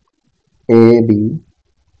A, B,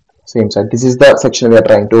 same side. This is the section we are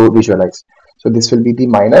trying to visualize. So this will be the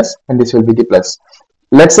minus and this will be the plus.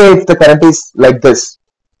 Let's say if the current is like this,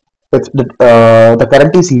 if the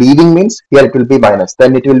current is leaving means here it will be minus,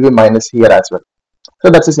 then it will be minus here as well.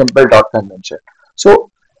 So that's a simple dot convention.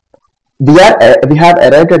 So we have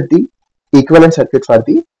arrived at the equivalent circuit for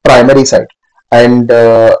the primary side, and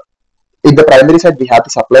in the primary side we have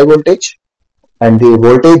the supply voltage and the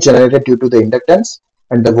voltage generated due to the inductance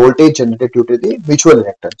and the voltage generated due to the mutual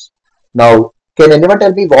reactance. Now, can anyone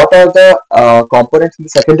tell me what are the components in the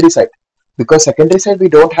secondary side? Because secondary side we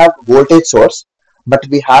don't have voltage source, but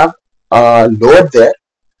we have load there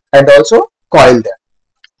and also coil there.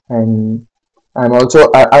 And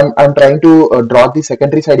I'm trying to draw the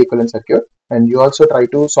secondary side equivalent circuit, and you also try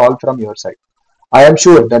to solve from your side. I am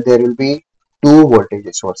sure that there will be two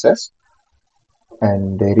voltage sources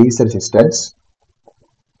and there is resistance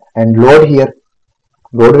and load here.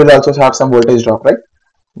 Load will also have some voltage drop, right?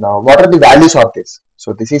 Now, what are the values of this?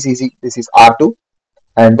 So this is easy. This is R2.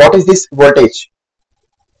 And what is this voltage?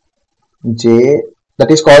 J,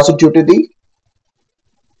 that is caused due to the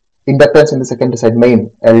inductance in the secondary side,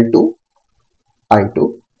 main L2,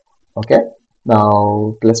 I2. Okay.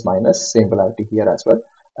 Now plus minus, same polarity here as well.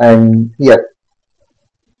 And here,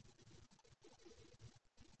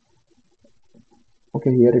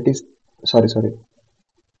 okay, here it is. Sorry.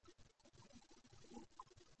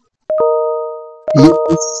 Here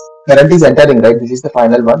this current is entering, right? This is the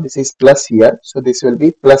final one. This is plus here. So this will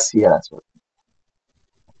be plus here as well.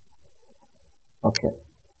 Okay.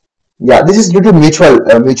 Yeah, this is due to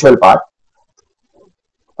mutual part.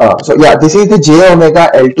 So yeah, this is the j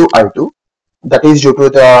omega L2 I2. That is due to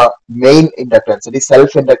the main inductance, it is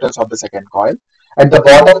self-inductance of the second coil. And the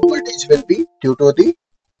bottom voltage will be due to the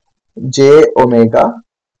j omega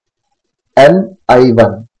M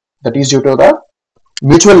I1. That is due to the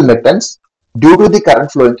mutual inductance due to the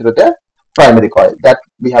current flowing through the primary coil that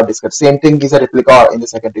we have discussed. Same thing is a replica in the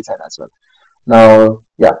secondary side as well. Now,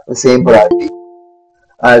 yeah, the same polarity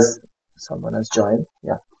as someone has joined.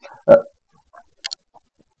 Yeah. Uh,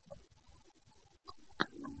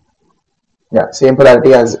 Yeah, same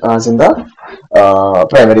polarity as in the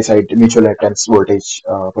primary side mutual reactance voltage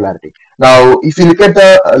polarity. Now, if you look at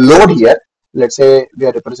the load here, let's say we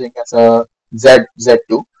are representing as a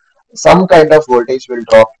Z2, some kind of voltage will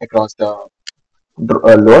drop across the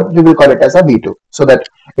load. We will call it as a V2, so that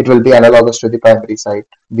it will be analogous to the primary side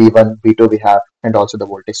V1, V2 we have, and also the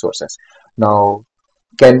voltage sources. Now,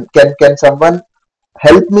 can someone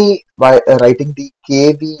help me by writing the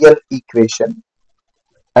KVL equation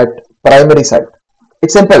at primary side?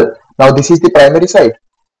 It's simple. Now this is the primary side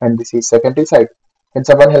and this is secondary side. Can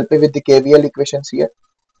someone help me with the KVL equations here?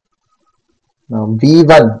 Now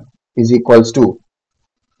V1 is equals to,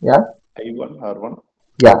 yeah, I1 R1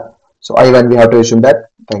 yeah. So I1 we have to assume that.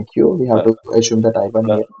 Thank you. We have to assume that I1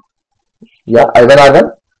 plus here. Yeah, I1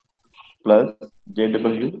 R1 plus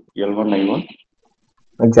JW L1 I1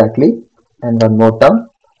 exactly. And one more term.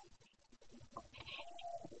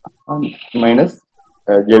 minus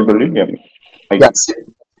JW M Yeah, I2.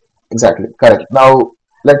 exactly. Correct. Now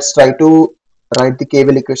let's try to write the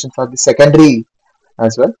KVL equation for the secondary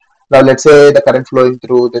as well. Now let's say the current flowing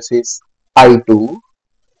through this is I2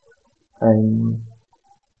 and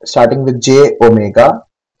starting with j omega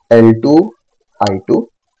L2 I2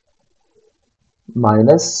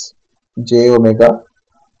 minus j omega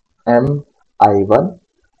M I1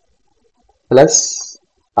 plus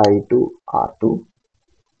I2 R2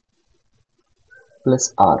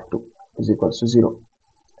 plus R2 is equals to 0.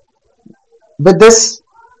 With this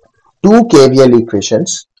two KVL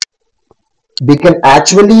equations, we can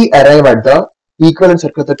actually arrive at the equivalent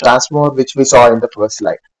circuit of the transformer which we saw in the first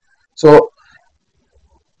slide. So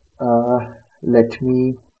let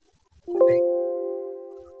me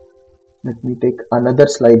take another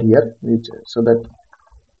slide here, which so that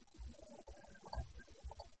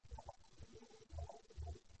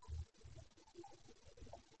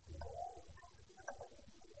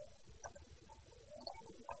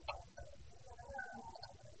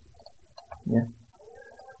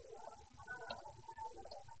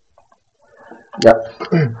yeah.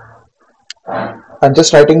 I'm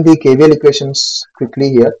just writing the KVL equations quickly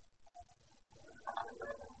here.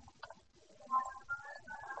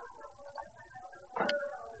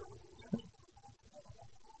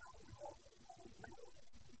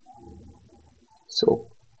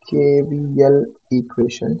 KVL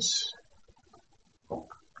equations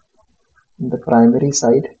in the primary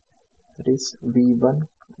side, that is V1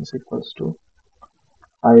 is equals to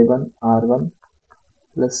I1 R1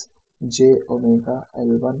 plus J omega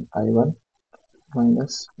L1 I1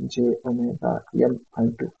 minus J omega M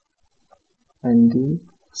I2, and the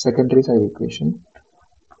secondary side equation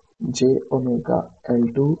J omega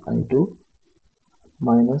L2 I2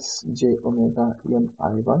 minus J omega M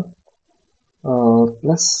I1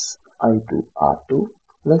 plus I2 R2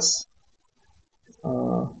 plus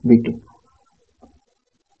V2.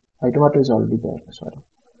 I2 R2 is already there, sorry,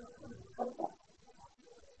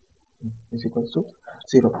 is equals to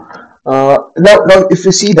 0. Now if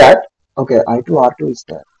you see that, okay, I2 R2 is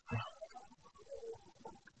there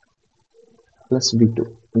plus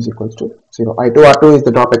V2 is equals to 0. I2 R2 is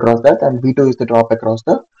the drop across that, and V2 is the drop across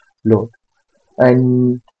the load.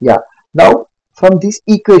 And yeah, now from these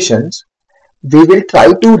equations, we will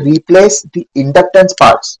try to replace the inductance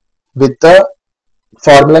parts with the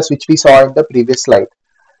formulas which we saw in the previous slide.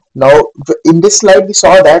 Now, in this slide, we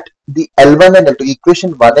saw that the L1 and L2,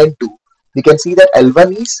 equation 1 and 2, we can see that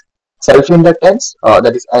L1 is self-inductance,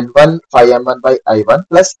 that is N1 phi M1 by I1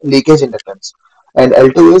 plus leakage inductance, and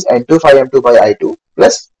L2 is N2 phi M2 by I2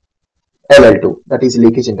 plus LL2, that is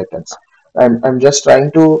leakage inductance. And I'm just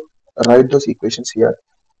trying to write those equations here.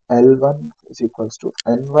 L1 is equals to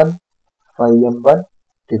N1 phi M1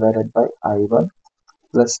 divided by I1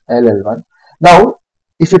 plus LL1. Now,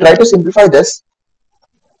 if you try to simplify this,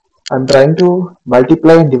 I'm trying to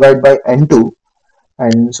multiply and divide by N2,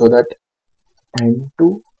 and so that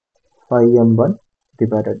N2 phi M1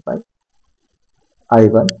 divided by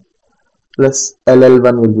I1 plus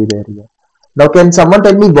LL1 will be there here. Now, can someone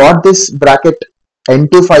tell me what this bracket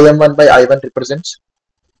N2 phi M1 by I1 represents?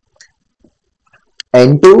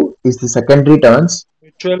 N2 is the secondary turns.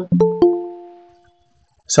 Mutual,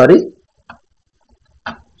 Sorry?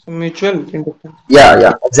 mutual inductance.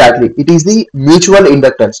 Yeah, exactly. It is the mutual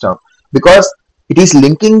inductance term because it is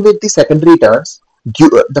linking with the secondary turns.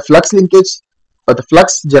 The flux linkage or the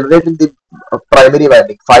flux generated in the primary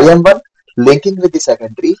winding phi M1 linking with the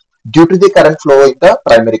secondary due to the current flow in the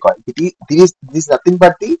primary coil. This is nothing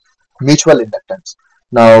but the mutual inductance.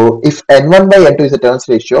 Now, if N1 by N2 is the turns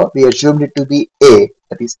ratio, we assumed it to be A,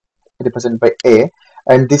 that is represented by A,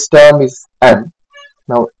 and this term is M.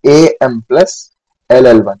 Now, AM plus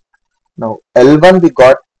LL1. Now, L1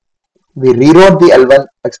 we rewrote the L1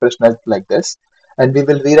 expression as like this, and we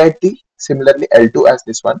will rewrite the similarly L2 as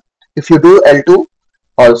this one. If you do L2,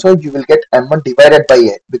 also you will get M1 divided by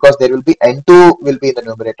A because there will be N2 will be in the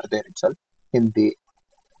numerator there itself in the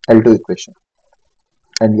L2 equation.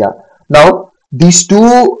 And yeah, now these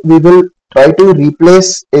two we will try to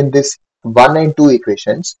replace in this 1 and 2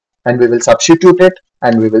 equations, and we will substitute it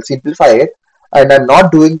and we will simplify it. And I'm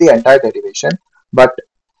not doing the entire derivation, but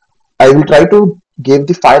I will try to give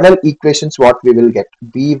the final equations what we will get.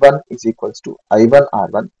 V1 is equals to I1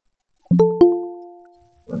 R1.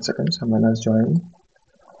 1 second, someone has joined.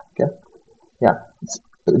 Okay, yeah,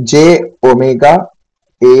 J omega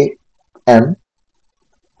A M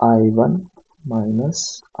I1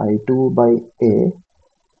 minus I2 by A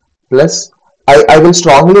plus I will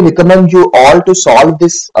strongly recommend you all to solve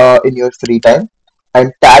this in your free time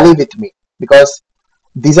and tally with me because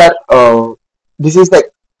these are this is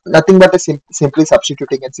like nothing but a simply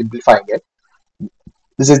substituting and simplifying it.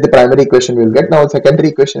 This is the primary equation we will get. Now secondary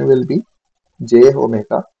equation will be J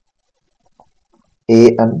omega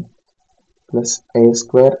AM plus A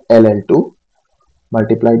square LL2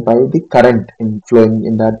 multiplied by the current in flowing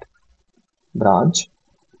in that branch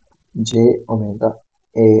J omega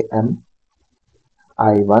AM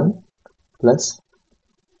I1 plus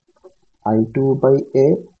I2 by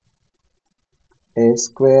A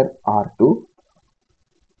square R2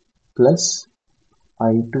 plus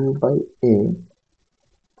I2 by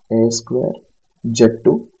A square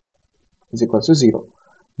Z2 is equal to 0.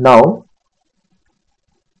 Now,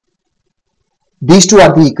 these two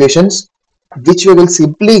are the equations which we will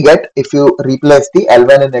simply get if you replace the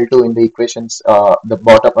L1 and L2 in the equations, the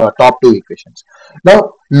bottom top two equations.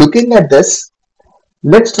 Now, looking at this,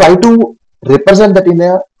 let's try to represent that in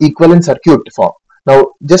a equivalent circuit form.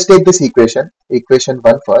 Now, just take this equation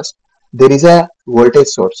 1 first. There is a voltage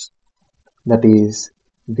source, that is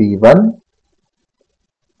V1,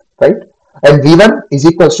 right? And V1 is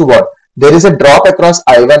equals to what? There is a drop across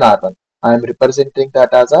I1 R1. I am representing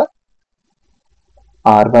that as a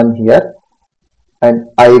R1 here, and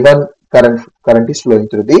I1 current is flowing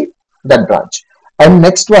through that branch. And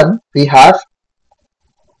next one we have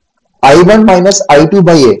I1 minus I2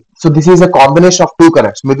 by A. So this is a combination of two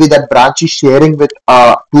currents. Maybe that branch is sharing with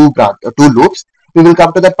two loops, We will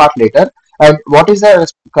come to that part later. And what is the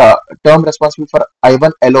term responsible for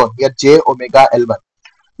I1 alone? Here J omega L1.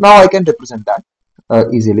 Now I can represent that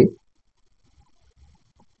easily.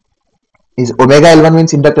 Is omega L1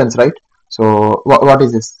 means inductance, right? So what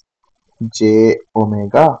is this? J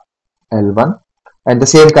omega L1, and the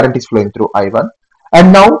same current is flowing through I1.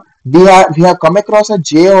 And now we have come across a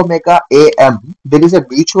J omega AM. There is a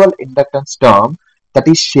mutual inductance term that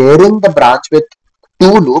is sharing the branch with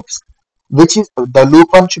two loops, which is the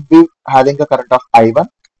loop 1 should be having a current of I1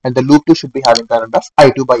 and the loop 2 should be having current of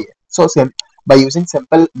I2 by A. So by using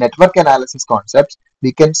simple network analysis concepts,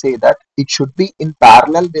 we can say that it should be in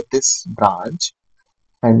parallel with this branch,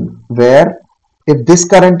 and where if this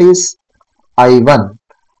current is I1,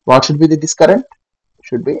 what should be this current?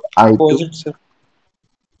 Should be I2. Opposite, sir.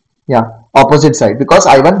 Yeah, opposite side, because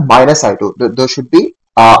I1 minus I2, those should be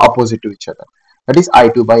opposite to each other. That is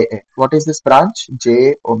I2 by A. What is this branch?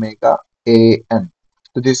 J omega AM.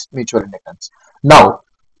 So this mutual inductance. Now,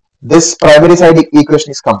 this primary side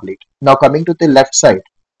equation is complete. Now coming to the left side,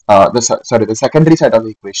 the secondary side of the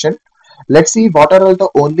equation. Let's see what are all the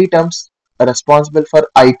only terms responsible for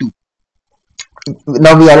I2.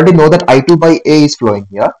 Now we already know that I2 by A is flowing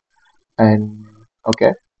here, and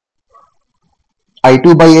okay,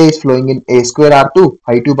 I2 by A is flowing in A square R2,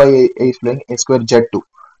 I2 by A is flowing A square Z2.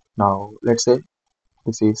 Now let's say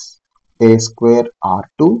this is A square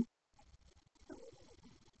R2,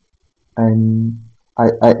 and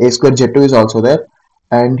A square Z2 is also there.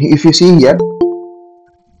 And if you see here,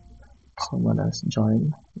 someone has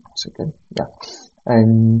joined. 1 second, yeah,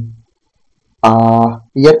 and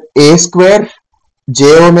here A square J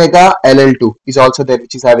omega LL2 is also there,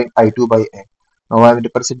 which is having I2 by A. Now I am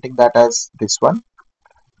representing that as this one,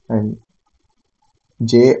 and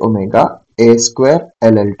J omega A square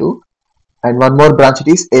LL2, and one more branch, it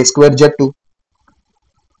is A square Z2,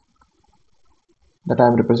 that I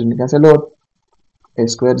am representing as a load, A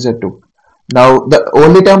square Z2. Now the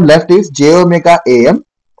only term left is J omega AM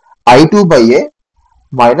I2 by A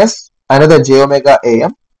minus another J omega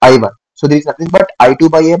AM I1. So there is nothing but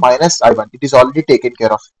I2 by A minus I1. It is already taken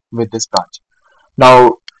care of with this branch.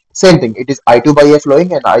 Now same thing, it is I2 by A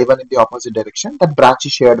flowing and I1 in the opposite direction. That branch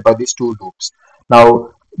is shared by these two loops.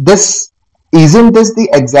 Now isn't this the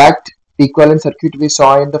exact equivalent circuit we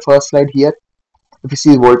saw in the first slide here? If you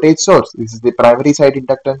see voltage source, this is the primary side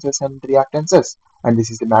inductances and reactances, and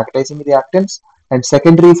this is the magnetizing reactance, and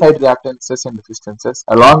secondary side reactances and resistances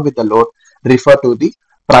along with the load refer to the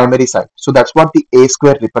primary side. So that's what the A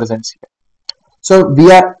square represents here. So we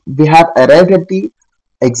have arrived at the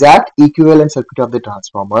exact equivalent circuit of the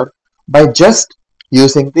transformer by just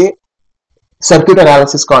using the circuit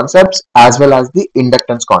analysis concepts as well as the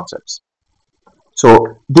inductance concepts.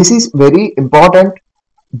 So this is very important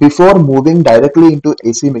before moving directly into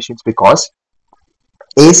AC machines, because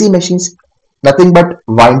AC machines nothing but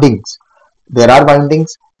windings. There are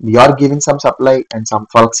windings, we are giving some supply and some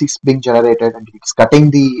flux is being generated and it's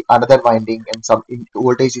cutting the another winding and some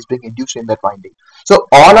voltage is being induced in that winding. So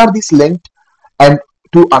all are these linked, and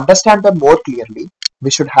to understand them more clearly,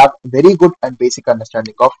 we should have very good and basic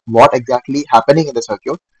understanding of what exactly happening in the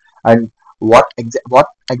circuit and what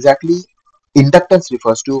exactly inductance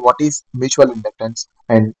refers to, what is mutual inductance,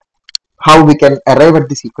 and how we can arrive at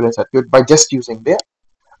this equivalent circuit by just using the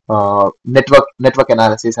network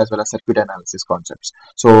analysis as well as circuit analysis concepts.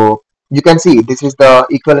 So you can see this is the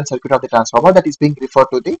equivalent circuit of the transformer that is being referred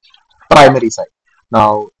to the primary side.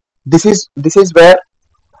 Now this is where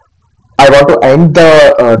I want to end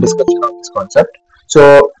the discussion of this concept.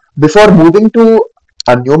 So before moving to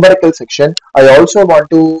a numerical section, I also want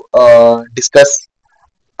to discuss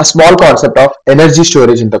a small concept of energy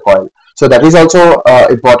storage in the coil. So that is also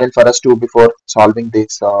important for us to before solving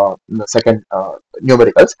this second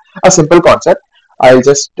numericals. A simple concept. I'll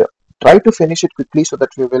just try to finish it quickly so that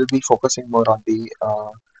we will be focusing more on the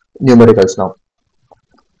numericals now.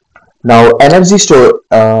 Now, energy store.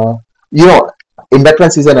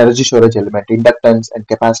 Inductance is an energy storage element. Inductance and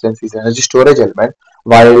capacitance is an energy storage element,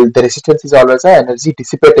 while the resistance is always an energy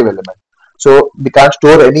dissipative element. So we can't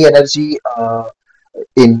store any energy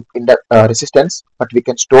in the resistance, but we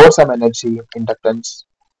can store some energy in inductance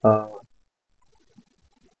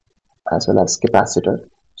as well as capacitor.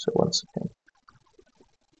 So 1 second.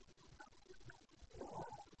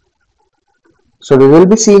 So we will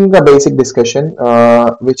be seeing the basic discussion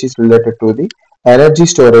which is related to the energy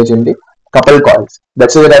storage in the coupled coils.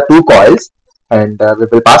 Let's say there are two coils, and we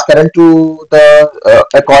will pass current to the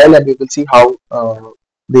a coil, and we will see how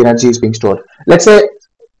the energy is being stored. Let's say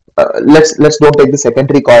let's don't take the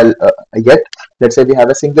secondary coil yet. Let's say we have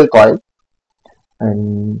a single coil,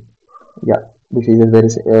 and yeah, This is a very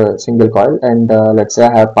single coil, and let's say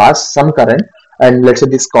I have passed some current, and let's say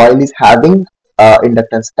this coil is having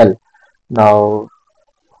inductance L. Now,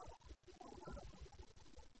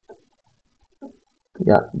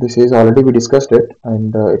 yeah, this is already we discussed it,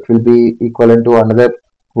 and it will be equivalent to another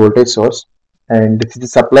voltage source, and this is the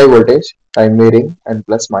supply voltage, time varying, and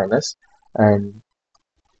plus minus, and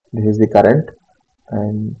this is the current,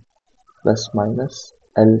 and plus minus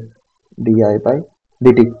L di by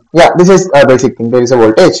dt. Yeah, this is a basic thing. There is a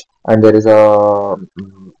voltage and there is a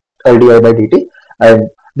L di by dt, and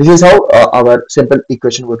this is how our simple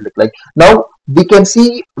equation would look like. Now we can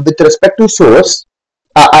see with respect to source.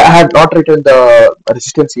 I have not written the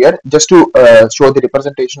resistance here just to show the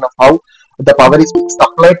representation of how the power is being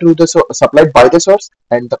supplied to the supplied by the source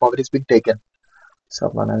and the power is being taken.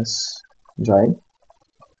 Someone has joined.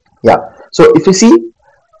 Yeah. So if you see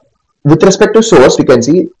with respect to source, we can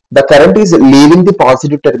see the current is leaving the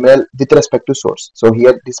positive terminal with respect to source. So here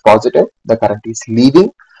it is positive, the current is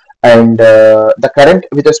leaving, and the current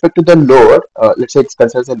with respect to the load, let's say it's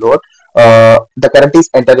considered as a load, the current is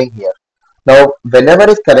entering here. Now, whenever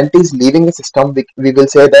a current is leaving the system, we will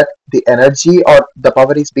say that the energy or the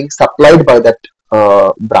power is being supplied by that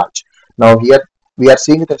branch. Now, here we are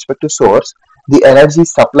seeing with respect to source, the energy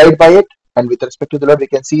is supplied by it, and with respect to the load, we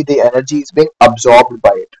can see the energy is being absorbed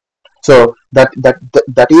by it. So that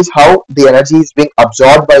is how the energy is being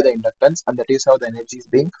absorbed by the inductance, and that is how the energy is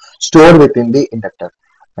being stored within the inductor.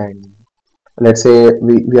 And let's say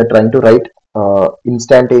we are trying to write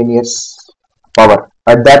instantaneous power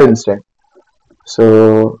at that instant.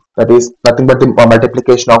 So that is nothing but the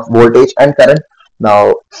multiplication of voltage and current.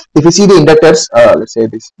 Now, if you see the inductors, let's say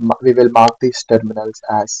this, we will mark these terminals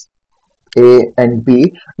as A and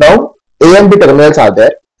B. Now, A and B terminals are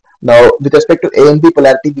there. Now, with respect to A and B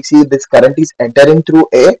polarity, we see this current is entering through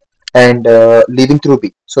A and leaving through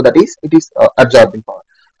B. So that is it is absorbing power.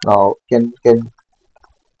 Now, can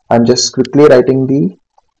I'm just quickly writing the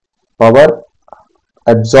power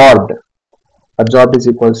absorbed. Absorbed is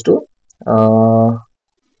equals to uh,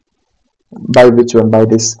 by which one? By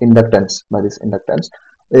this inductance. By this inductance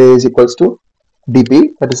is equals to dp.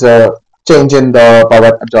 That is a change in the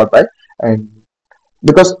power absorbed by, and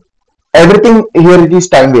because everything here it is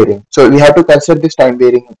time varying, so we have to consider this time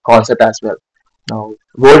varying concept as well. Now,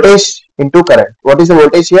 voltage into current. What is the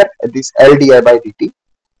voltage here? This L di by dt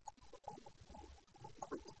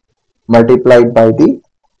multiplied by the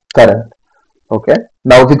current. Okay.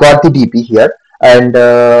 Now we got the dp here, and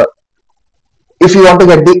if you want to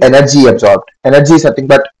get the energy absorbed, energy is nothing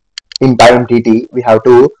but in time dt. We have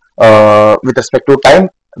to with respect to time,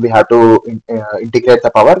 we have to integrate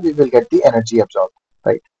the power. We will get the energy absorbed,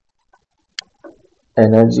 right?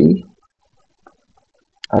 Energy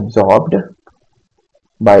absorbed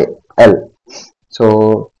by L.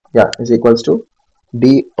 So yeah, is equals to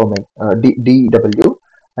d omega dw,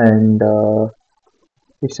 and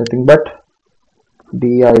it's nothing but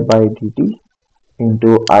di by dt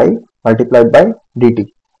into I multiplied by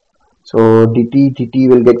dt. So dt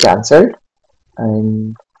will get cancelled,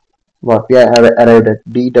 and what we have arrived at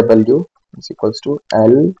dw is equals to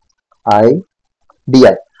L I di.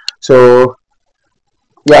 So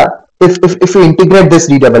yeah, if we integrate this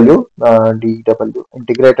dw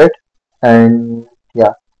integrate it, and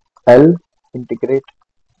yeah, L integrate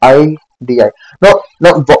I di. Now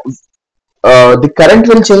the current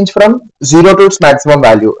will change from 0 to its maximum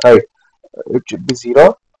value, right? It should be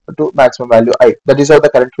 0 to maximum value I. That is how the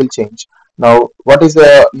current will change. Now, what is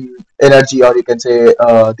the energy, or you can say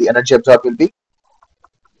the energy absorbed will be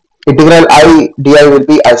integral I di will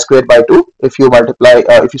be I squared by 2. If you multiply,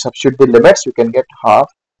 if you substitute the limits, you can get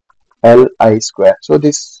half L I square. So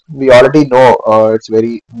this we already know. It's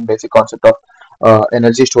very basic concept of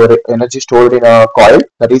energy stored in a coil,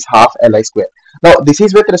 that is half L I square. Now this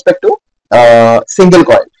is with respect to single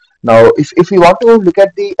coil. Now if we want to look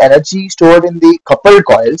at the energy stored in the coupled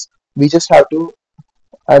coils, we just have to,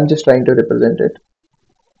 I'm just trying to represent it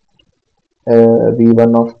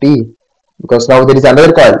V1 of T, because now there is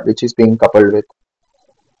another coil which is being coupled with.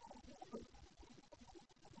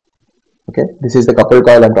 Okay, this is the coupled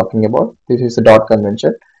coil I'm talking about. This is the dot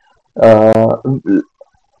convention. Now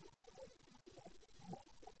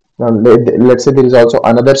let's say there is also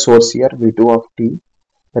another source here, V2 of T,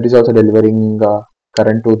 that is also delivering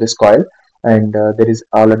current to this coil, and there is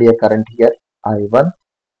already a current here, I1,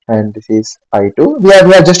 and this is I2. We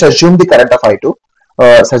have just assumed the current of I2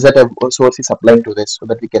 such that a source is supplying to this, so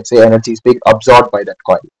that we can say energy is being absorbed by that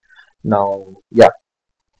coil. Now, yeah.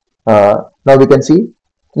 Now we can see.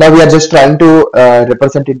 Now we are just trying to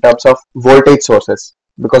represent in terms of voltage sources,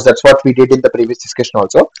 because that's what we did in the previous discussion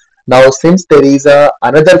also. Now, since there is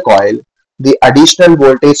another coil the additional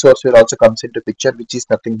voltage source will also comes into picture, which is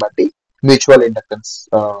nothing but the mutual inductance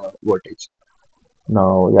voltage.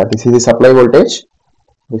 Now, yeah, this is the supply voltage.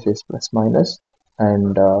 This is plus minus,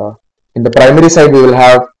 and in the primary side we will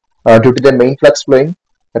have due to the main flux flowing,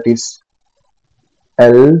 that is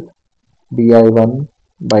L di1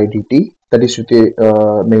 by dt, that is to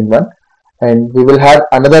the main one, and we will have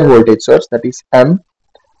another voltage source, that is M,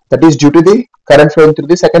 that is due to the current flowing through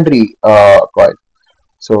the secondary coil.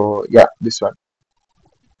 So yeah, this one.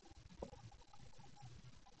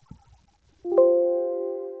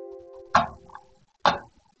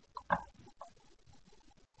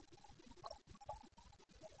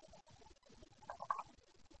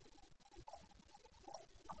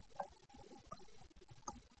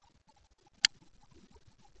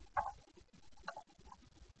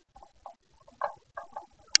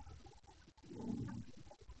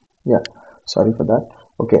 Yeah, sorry for that.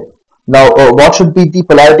 Okay. Now, what should be the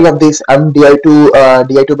polarity of this M di2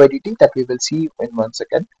 by dt, that we will see in 1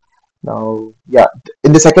 second. Now, yeah,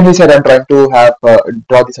 in the secondary side, I'm trying to have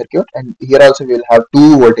draw the circuit, and here also we will have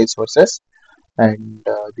two voltage sources, and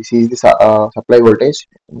this is the supply voltage,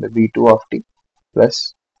 the V2 of t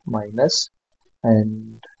plus minus,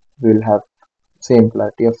 and we will have same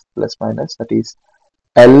polarity of plus minus, that is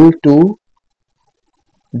L2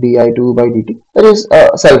 di2 by dt, that is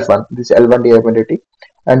self one, this L1 di by dt,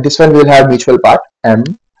 and this one will have mutual part M.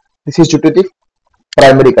 This is due to the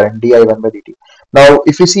primary current di1 by dt. Now,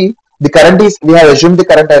 if you see, the current is, we have assumed the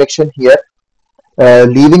current direction here,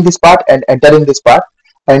 leaving this part and entering this part,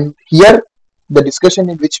 and here the discussion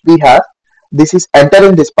in which we have, this is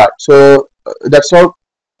entering this part. So that's how,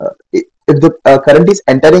 if the current is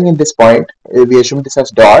entering in this point, we assume this as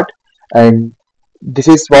dot, and this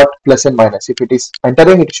is what plus and minus. If it is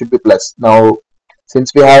entering, it should be plus. Now,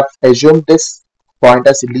 since we have assumed this point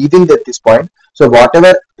as leaving at this point, so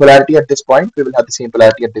whatever polarity at this point, we will have the same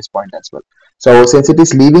polarity at this point as well. So since it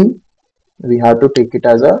is leaving, we have to take it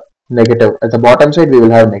as a negative. At the bottom side, we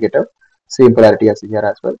will have negative. Same polarity as here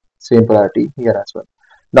as well. Same polarity here as well.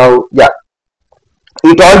 Now, yeah,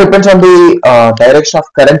 it all depends on the direction of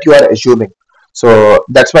current you are assuming. So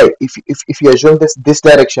that's why if you assume this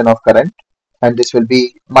direction of current, and this will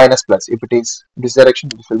be minus plus. If it is this direction,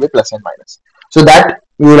 this will be plus and minus. So that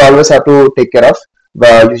you will always have to take care of.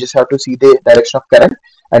 You just have to see the direction of current,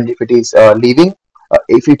 and if it is leaving,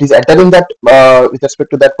 if it is entering that with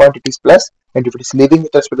respect to that point, it is plus, and if it is leaving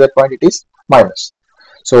with respect to that point, it is minus.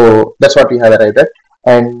 So that's what we have arrived at.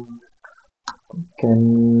 And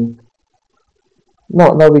can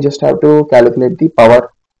no, now we just have to calculate the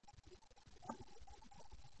power.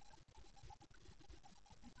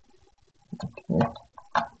 Okay.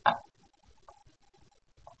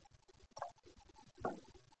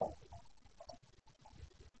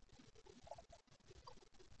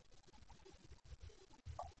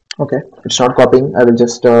 Okay, it's not copying. I will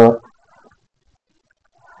just write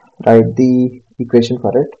the equation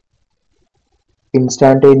for it.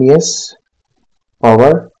 Instantaneous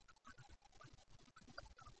power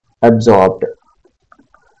absorbed.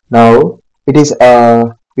 Now it is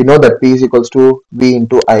we know that P is equals to V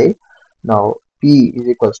into I. Now P is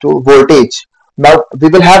equals to voltage. Now we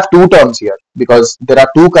will have two terms here because there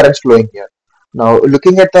are two currents flowing here. Now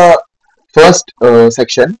looking at the first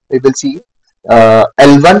section, we will see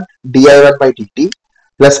L1 di1 by dt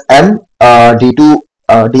plus M d2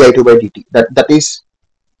 di2 by dt.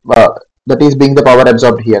 Uh, that is being the power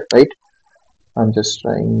absorbed here, right? I'm just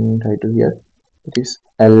trying to here. It is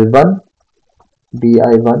L1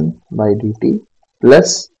 di1 by dt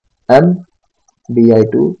plus M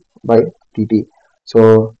di2 by dt.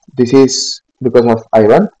 So this is because of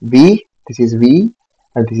I1, V, this is V,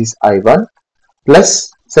 and this is I1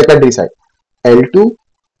 plus secondary side L2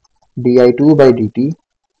 di2 by dt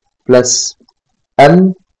plus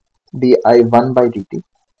M di1 by dt.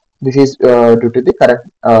 This is due to the current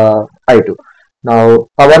I2. Now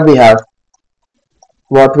power we have,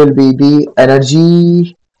 what will be the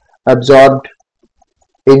energy absorbed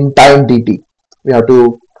in time dt. We have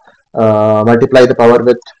to multiply the power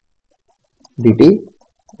with dt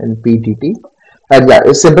and p dt, and yeah,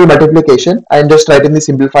 it's simple multiplication. I'm just writing the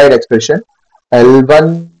simplified expression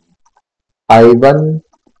L1 I1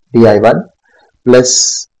 di1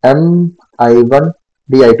 plus M I1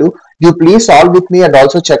 di2. You please solve with me and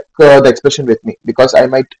also check the expression with me because I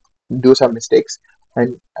might do some mistakes.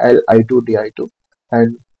 And L2 di2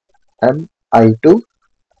 and M I2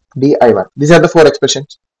 di1. These are the four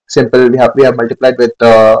expressions. Simple. We have multiplied with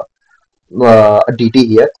dt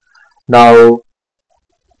here. Now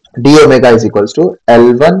d omega is equals to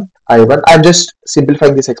L1 I1. I'm just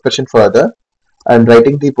simplifying this expression further. I'm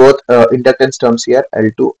writing the both inductance terms here,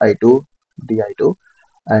 L2 I2 di2,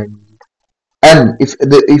 and n, if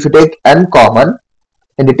you take n common,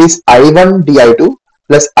 and it is I1 di2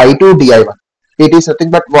 plus I2 di1. It is nothing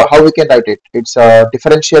but how we can write it. It's a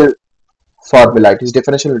differential formula. It is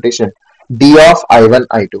differential notation d of I1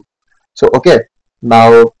 I2. So okay,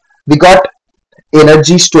 now we got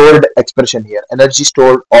energy stored expression here. Energy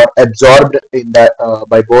stored or absorbed in the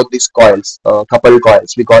by both these coils, coupled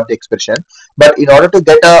coils. We got the expression, but in order to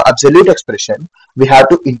get a absolute expression, we have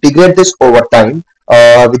to integrate this over time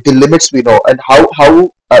with the limits we know, and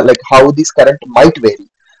how this current might vary.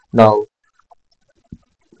 Now,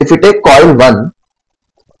 if you take coil 1,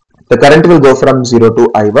 the current will go from 0 to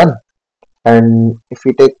I1, and if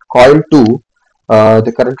we take coil 2,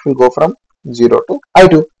 the current will go from 0 to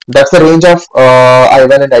I2. That's the range of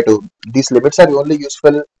I1 and I2. These limits are only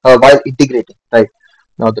useful while integrating, right?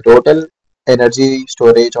 Now the total energy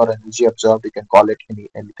storage or energy absorbed, you can call it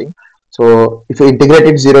anything. So if you integrate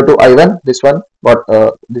it 0 to I1, this one, but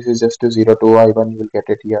this is just to 0 to I1, you will get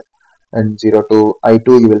it here, and 0 to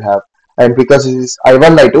I2 you will have. And because this is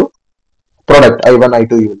I1 I2 product, I1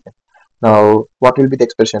 I2 you will get. Now what will be the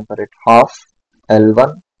expression for it? Half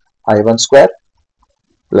L1 I1 square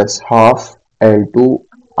plus half L2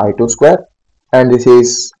 I2 square, and this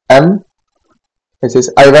is M, this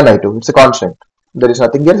is I1 I2, it's a constant, there is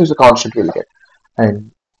nothing else, it's a constant we will get,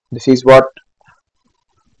 and this is what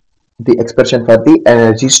the expression for the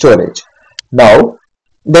energy storage. Now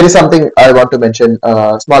there is something I want to mention,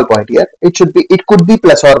 small point here. It could be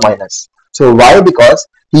plus or minus. So why? Because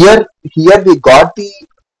here we got the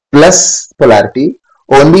plus polarity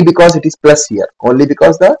only because it is plus here, only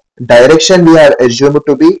because the direction we have assumed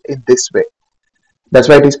to be in this way. That's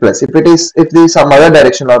why it is plus. If there is some other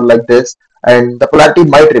direction or like this, and the polarity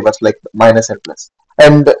might reverse like minus and plus.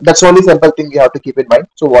 And that's only simple thing you have to keep in mind.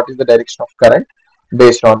 So what is the direction of current?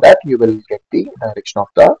 Based on that, you will get the direction of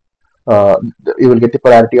you will get the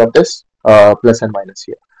polarity of this plus and minus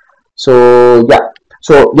here. So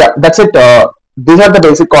yeah, that's it. These are the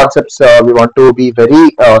basic concepts we want to be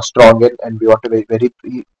very strong in, and we want to be very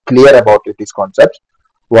clear about these concepts.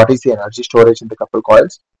 What is the energy storage in the coupled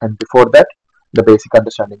coils, and before that, the basic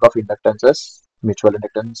understanding of inductances, mutual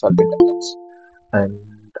inductance, self-inductance,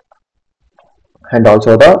 and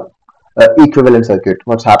also the equivalent circuit,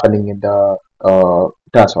 what's happening in the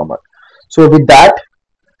transformer. So with that,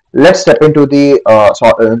 let's step into the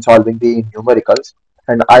solving the numericals,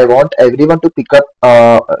 and I want everyone to pick up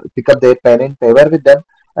their pen and paper with them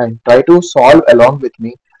and try to solve along with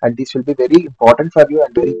me, and this will be very important for you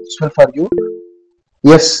and very useful for you.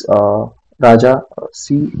 Yes, Raja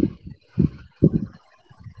C.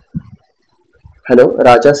 Hello,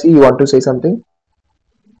 Raja C. You want to say something?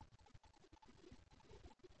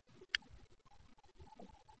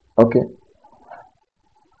 Okay.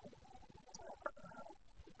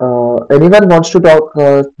 Anyone wants to talk?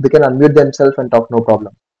 They can unmute themselves and talk. No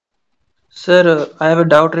problem. Sir, I have a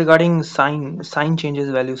doubt regarding sign changes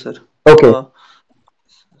value, sir. Okay.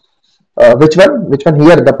 Uh, Which one? Which one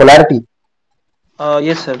here? The polarity.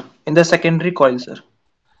 yes, sir. In the secondary coil, sir.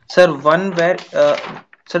 Sir, one where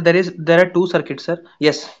sir there are two circuits, sir.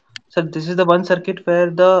 Yes, sir. This is the one circuit where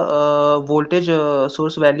the voltage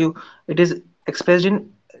source value it is expressed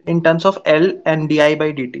in terms of L and di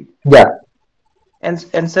by dt. Yeah. And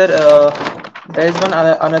sir, there is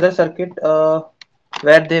another circuit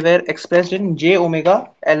where they were expressed in j omega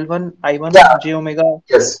L1 I1 Yeah. j omega.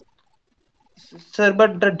 Yes. Sir,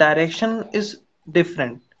 but the direction is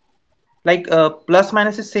different. Like plus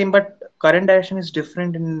minus is same, but current direction is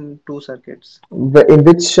different in two circuits. In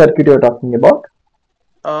which circuit you're talking about?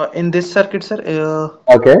 In this circuit, sir,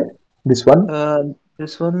 Okay. This one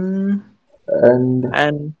this one and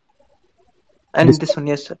and this this one. one,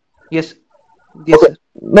 yes, sir. Yes, yes, Okay. sir.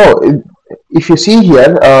 No, if you see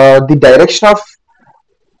here, the direction of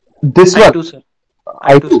this one, I2, sir.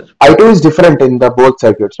 I2, I2, sir. I2 is different in the both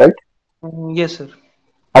circuits, right? Yes, sir.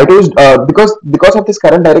 I2 is because of this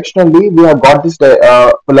current direction only we have got this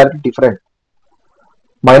polarity different.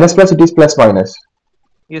 Minus plus, it is plus minus.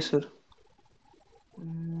 Yes, sir.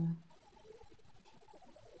 Mm,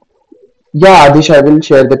 Yeah, Adish, I will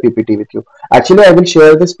share the PPT with you. Actually, I will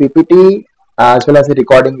share this PPT as well as the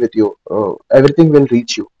recording with you. Everything will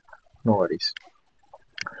reach you. No worries.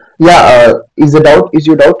 Yeah, is your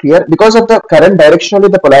doubt clear? Because of the current direction only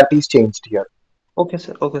the polarity is changed here. Okay,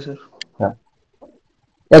 sir. Okay, sir. Yeah.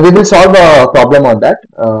 Yeah, we will solve a problem on that.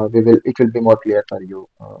 It will be more clear for you.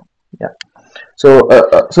 Yeah. So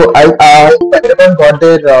everyone got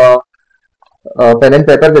their pen and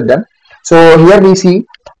paper with them. So here we see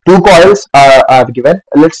two coils are given.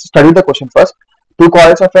 Let's study the question first. Two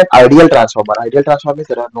coils of an ideal transformer. Ideal transformer means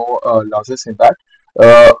there are no losses in that.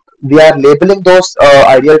 Uh, we are labeling those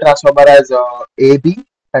ideal transformer as AB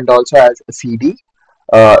and also as CD.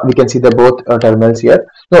 We can see the both terminals here.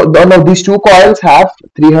 Now these two coils have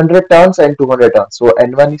 300 turns and 200 turns. So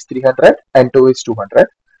N1 is 300, N2 is 200.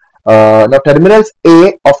 Now terminals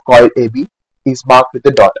A of coil AB is marked with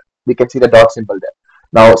the dot. We can see the dot symbol there.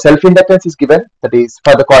 Now self-inductance is given, that is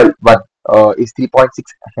for the coil 1 is 3.6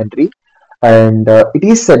 Henry, and it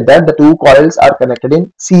is said that the two coils are connected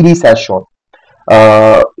in series as shown.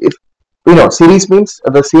 If series means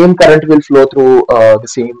the same current will flow through the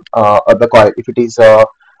same the coil. If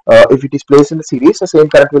it is placed in the series, the same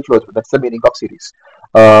current will flow through. That's the meaning of series.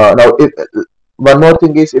 Now, one more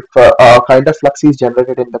thing is, if a kind of flux is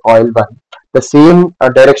generated in the coil 1, the same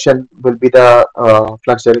direction will be the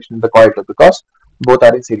flux direction in the coil 2, because both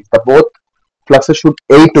are in series. The both fluxes should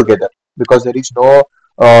aid together, because there is no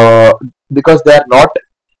because they are not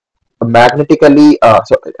magnetically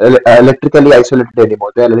electrically isolated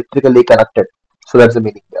anymore. They are electrically connected. So that's the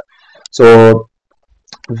meaning there. So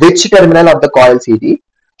which terminal of the coil CD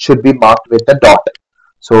should be marked with the dot?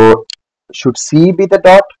 So should C be the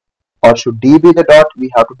dot or should D be the dot?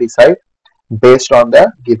 We have to decide based on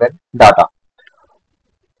the given data.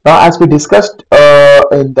 Now, as we discussed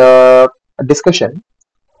in the discussion,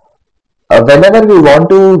 whenever we want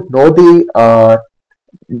to know the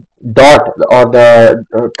dot or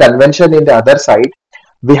the convention in the other side,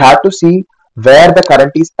 we have to see where the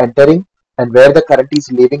current is entering and where the current is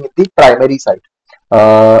leaving in the primary side.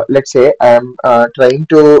 Let's say I am trying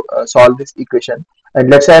to solve this equation, and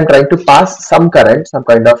let's say I am trying to pass some current, some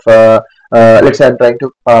kind of let's say I am trying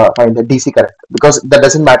to find the DC current, because that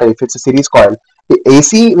doesn't matter if it's a series coil. The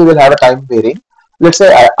AC, we will have a time varying. Let's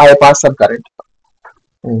say I pass some current,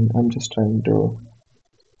 and I'm just trying to,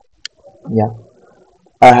 yeah,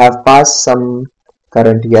 I have passed some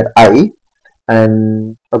current here I,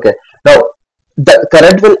 and okay, now the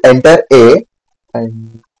current will enter A,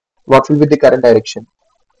 and what will be the current direction?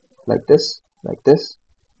 Like this, like this,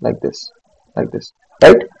 like this, like this,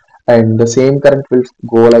 right? And the same current will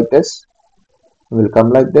go like this, will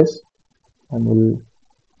come like this, and will,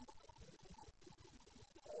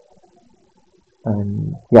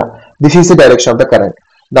 and yeah, this is the direction of the current.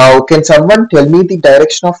 Now, can someone tell me the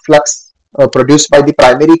direction of flux produced by the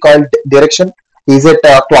primary coil direction? Is it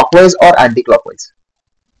clockwise or anti-clockwise?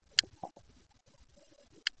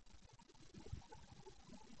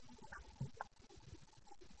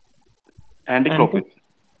 Anti-clockwise.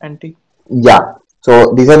 Anti. Yeah.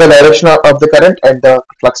 So these are the direction of the current, and the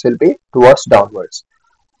flux will be towards downwards,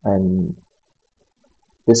 and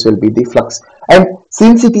this will be the flux. And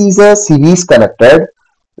since it is a series connected,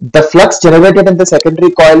 the flux generated in the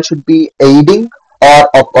secondary coil should be aiding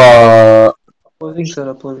or Opposing, sir.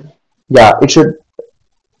 Opposing. yeah, it should,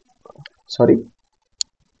 sorry,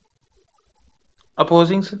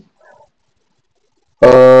 Opposing, sir.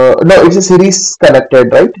 no, it's a series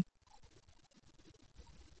connected, right?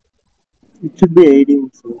 It should be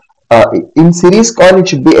aiding. So In series coil, it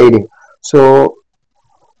should be aiding. So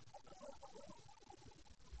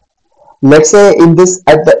let's say in this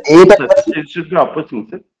at the A Sir, terminal, it should be opposing,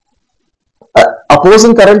 sir.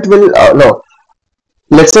 opposing current will no.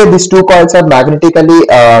 Let's say these two coils are magnetically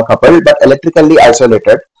coupled but electrically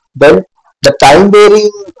isolated. Then the time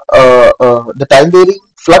varying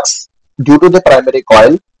flux due to the primary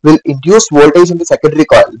coil will induce voltage in the secondary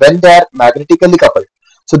coil when they are magnetically coupled.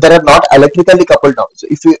 So they are not electrically coupled now. So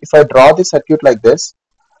if I draw this circuit like this,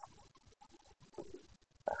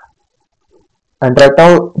 and right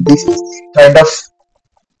now this is kind of,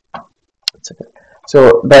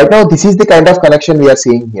 so right now this is the kind of connection we are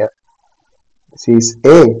seeing here. This is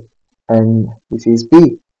A, and this is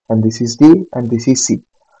B, and this is D, and this is C.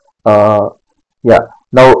 Yeah.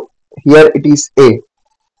 Now here it is A.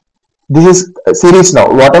 This is series now.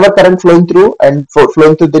 Whatever current flowing through and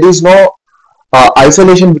flowing through, there is no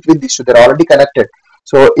isolation between these two. They're already connected.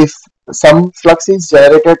 So if some flux is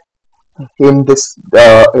generated in this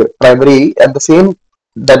primary, and the same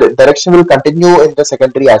the direction will continue in the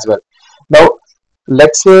secondary as well. Now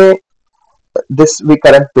let's say this we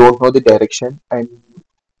current don't know the direction, and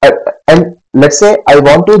uh, and let's say I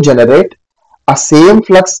want to generate a same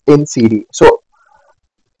flux in CD. So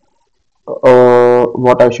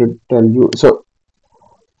what I should tell you, so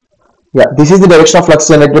yeah, this is the direction of flux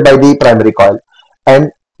generated by the primary coil,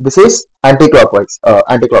 and this is anti-clockwise.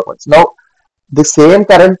 Now the same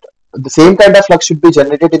current, the same kind of flux should be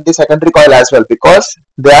generated in the secondary coil as well, because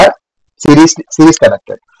they are series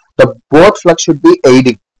connected. The both flux should be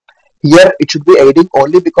aiding. Here it should be aiding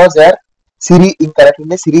only because they are connected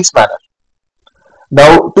in a series manner.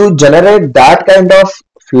 Now to generate that kind of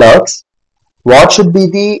flux, what should be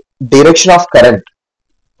the direction of current?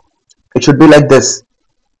 It should be like this.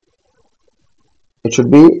 It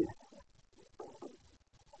should be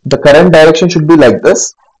the current direction should be like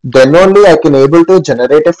this. Then only I can able to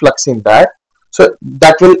generate a flux in that. So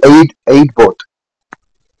that will aid both.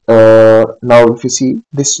 Now if you see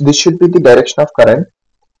this should be the direction of current,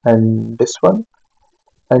 and this one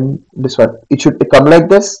and this one. It should come like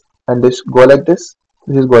this, and this go like this.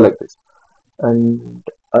 This is go like this. And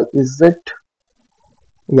is it?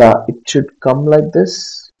 Yeah, it should come like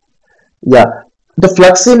this. Yeah, the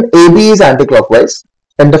flux in AB is anticlockwise,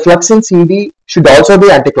 and the flux in CD should also be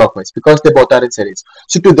anticlockwise because they both are in series.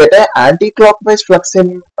 So to get an anticlockwise flux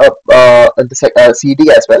in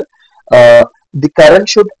CD as well, the current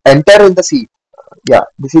should enter in the C. Yeah,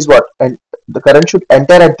 this is what, and the current should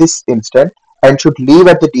enter at this instant and should leave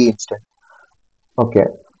at the D instant. Okay.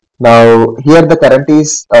 Now here the current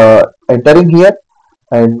is entering here,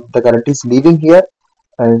 and the current is leaving here,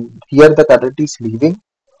 and here the current is leaving,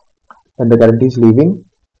 and the current is leaving,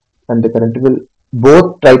 and the current will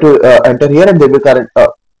both try to enter here, and they will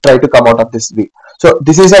try to come out of this V. So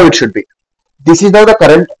this is how it should be. This is how the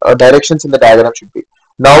current directions in the diagram should be.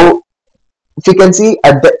 Now if you can see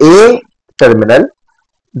at the A terminal,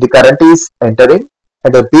 the current is entering,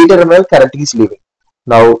 and the B terminal current is leaving.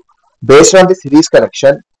 Now based on the series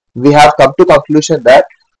connection, we have come to conclusion that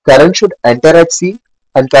current should enter at C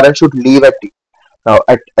and current should leave at D. Now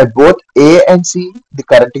at both A and C, the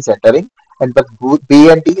current is entering, and but B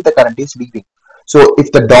and D, the current is leaving. So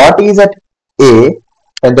if the dot is at A,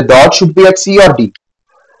 and the dot should be at C or D.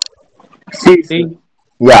 C, sir. D.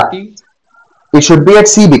 Yeah, D. it should be at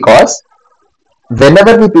C because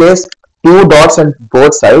whenever we place two dots on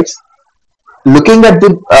both sides, looking at the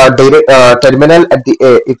terminal at the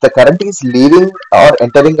A, if the current is leaving or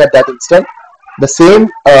entering at that instant, the same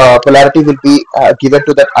polarity will be given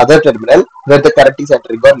to that other terminal where the current is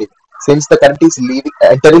entering or leaving. Since the current is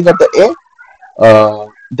entering at the A,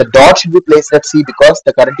 the dot should be placed at C because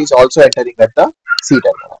the current is also entering at the C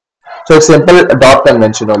terminal. So it's simple dot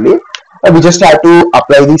convention only. We just have to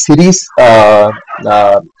apply the series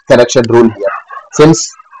connection rule here. Since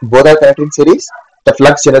both are connected in series, the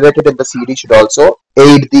flux generated in the CD should also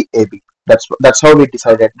aid the AB. That's how we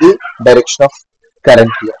decided the direction of current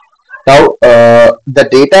here. Now the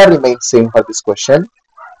data remains same for this question,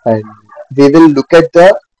 and we will look at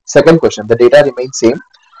the second question. The data remains same.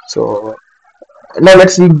 So now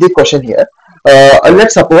let's read the question here.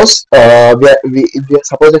 Let's suppose we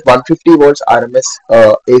suppose that 150 volts RMS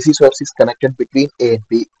AC source is connected between A and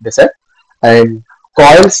B, they said, and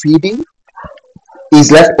coil CD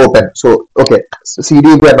is left open. So okay, so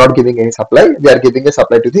CD we are not giving any supply, we are giving a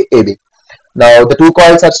supply to the AB. Now the two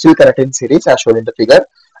coils are still connected in series as shown in the figure,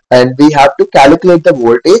 and we have to calculate the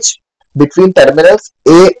voltage between terminals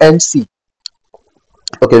A and C.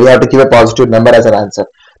 Okay, we have to give a positive number as an answer.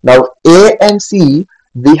 Now A and C,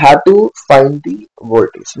 we have to find the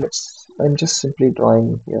voltage. I'm just simply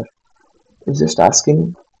drawing here. It's just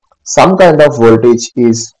asking some kind of voltage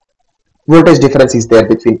difference is there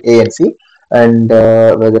between A and C, and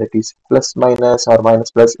whether it is plus minus or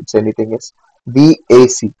minus plus, it's anything is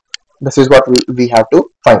VAC. This is what we have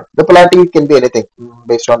to find. The polarity can be anything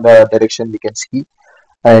based on the direction we can see.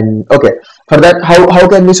 And okay, for that, how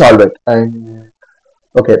can we solve it? And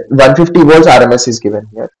okay, 150 volts RMS is given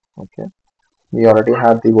here. Okay, we already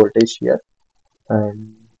have the voltage here,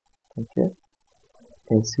 and okay,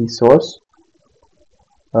 AC source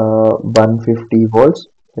 150 volts,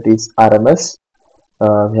 that is RMS,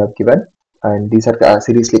 we have given, and these are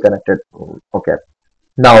seriously connected. Okay,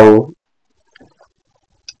 now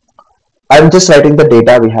I'm just writing the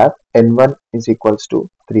data we have. N1 is equals to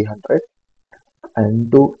 300,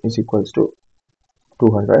 N2 is equals to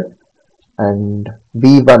 200, and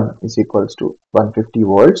V1 is equals to 150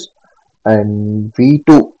 volts, and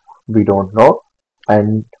V2 we don't know,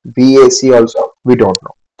 and VAC also we don't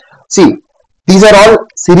know. See, these are all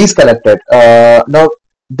series connected. Now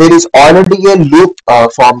there is already a loop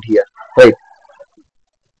formed here, right?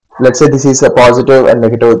 Let's say this is a positive and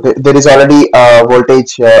negative. There is already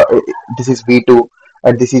voltage. This is V2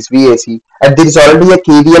 and this is VAC, and there is already a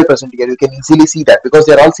KVL present here. You can easily see that because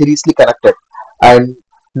they are all seriously connected. And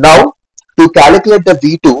now to calculate the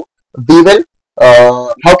V2, we will.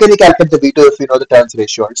 How can you calculate the V2 if you know the turns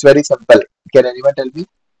ratio? It's very simple. Can anyone tell me?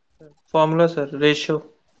 Formula, sir. Ratio.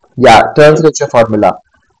 Yeah, turns ratio formula.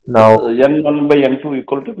 Now N1 by N2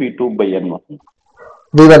 equal to V2 by N1.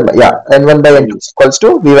 V1 by, yeah, N1 by N2 is equals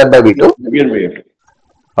to V1 by V2. V1 by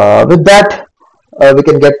N2. With that, we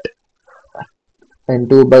can get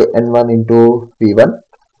N2 by N1 into V1.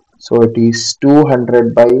 So it is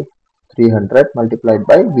 200 by 300 multiplied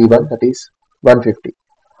by V1, that is 150.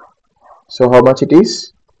 So how much it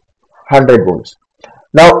is? 100 volts.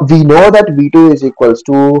 Now we know that V2 is equals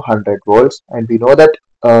to 100 volts, and we know that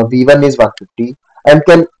V1 is 150. And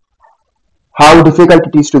can how difficult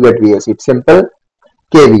it is to get VSC? It's simple.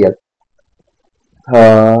 KVL.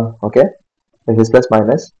 Okay, this is plus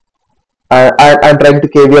minus. I'm trying to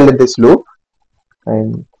KVL in this loop,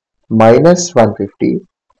 and minus 150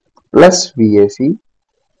 plus VAC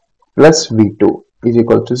plus V2 is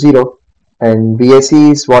equal to 0, and VAC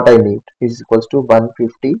is what I need, is equals to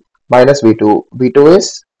 150 minus V2. V2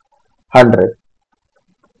 is 100,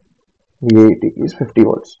 VAT is 50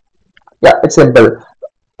 volts. Yeah, it's simple.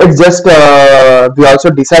 It's just we also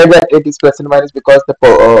decide that it is plus and minus because the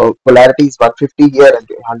polarity is 150 here and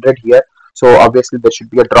 100 here. So obviously there should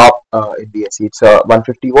be a drop in VAC. It's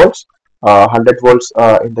 150 volts, 100 volts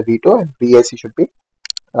in the V2, and VAC should be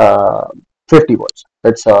uh, 50 volts.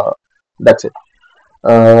 That's it.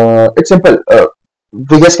 It's simple.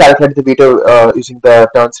 We just calculate the V2 using the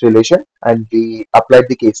turns relation, and we applied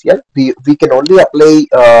the KCL. We can only apply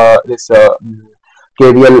this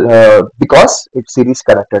KVL because it's series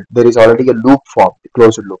connected. There is already a loop formed, a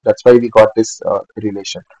closed loop. That's why we got this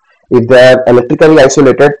relation. If they are electrically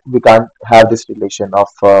isolated, we can't have this relation of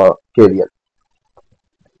KVL.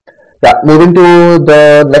 Yeah, moving to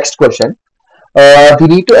the next question. We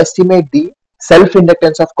need to estimate the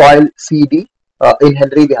self-inductance of coil CD. In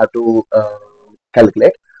Henry, we have to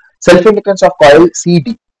calculate self-inductance of coil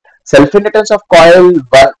CD. Self-inductance of coil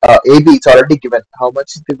 1, AB, it's already given. How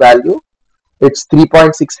much is the value? It's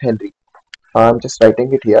 3.6 Henry. I'm just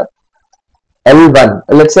writing it here. L1.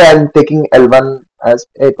 Let's say I'm taking L1 as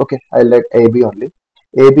a, okay. I'll let AB only.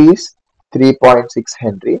 AB is 3.6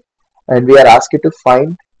 Henry, and we are asked to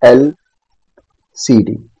find LCD.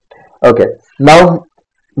 Okay. Now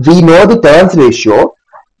we know the turns ratio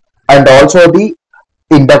and also the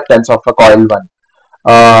inductance of a coil 1.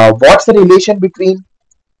 What's the relation between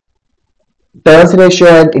turns ratio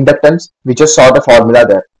and inductance? We just saw the formula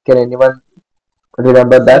there. Can anyone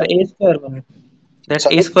remember Sir, that? A square one. That A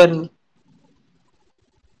Sorry? square.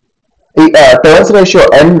 Turns ratio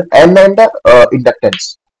n and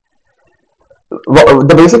inductance.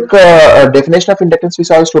 The basic definition of inductance we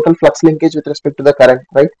saw is total flux linkage with respect to the current,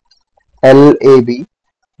 right? LAB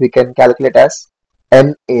we can calculate as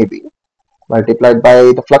NAB multiplied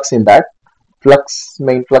by the flux in that,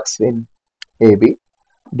 main flux in AB,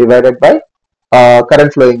 divided by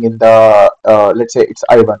current flowing in the, let's say it's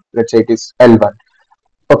I1, let's say it is L1.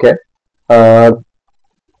 Okay. Uh,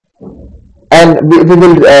 and we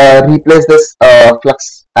will replace this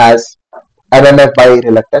flux as MMF by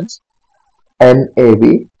reluctance,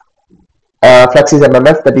 NAB. Flux is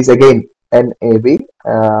MMF, that is again NAB,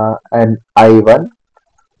 and I1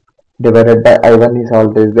 divided by I1 is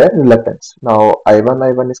always there, reluctance. Now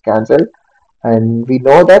I1 is cancelled, and we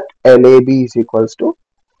know that LAB is equals to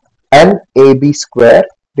NAB square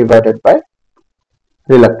divided by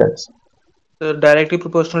reluctance. Directly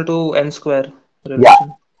proportional to n square Yeah,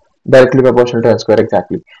 relation. directly proportional to n square,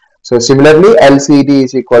 exactly. So similarly, LCD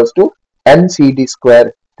is equals to NCD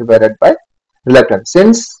square divided by reluctance.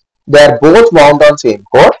 Since they are both wound on same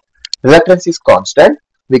core, reluctance is constant.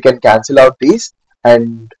 We can cancel out these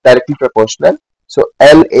and directly proportional. So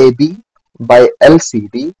LAB by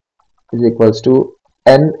LCD is equals to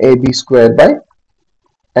NAB square by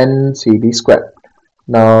NCD square.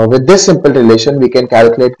 Now with this simple relation, we can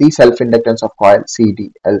calculate the self-inductance of coil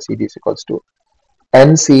CD. LCD is equals to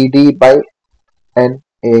NCD by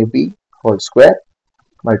NAB whole square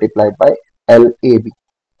multiplied by LAB.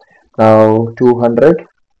 Now 200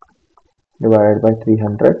 divided by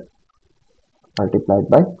 300 multiplied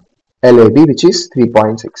by LAB, which is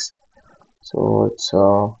 3.6. So it's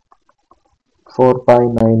 4 by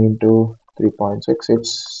 9 into 3.6.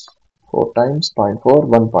 It's 4 times 0.4,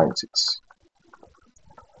 1.6.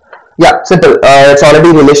 Yeah, simple. It's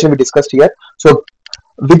already relation we discussed here. So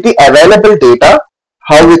with the available data,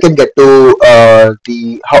 how we can get to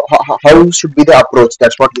how should be the approach?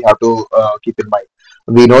 That's what we have to keep in mind.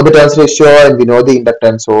 We know the turns ratio and we know the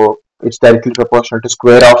inductance, so it's directly proportional to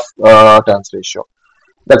square of turns ratio.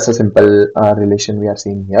 That's a simple relation we are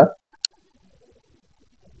seeing here.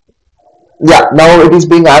 Yeah, now it is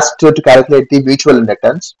being asked to calculate the mutual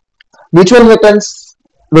inductance. Mutual inductance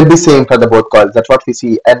will be same for the both coils. That's what we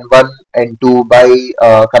see. N1, N2 by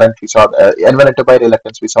current we saw. N1, N2 by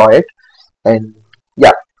reluctance we saw it. And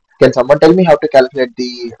yeah, can someone tell me how to calculate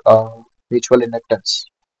the mutual inductance?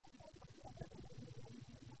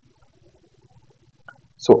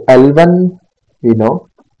 So L1 we know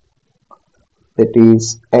that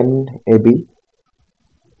is NAB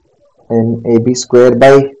square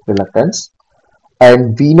by reluctance,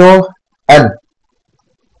 and we know N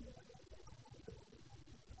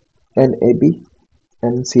NAB,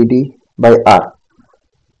 NCD by R.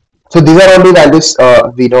 So these are all the values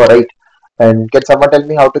we know, right? And can someone tell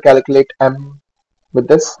me how to calculate M with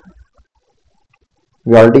this?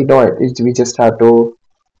 We already know it. We just have to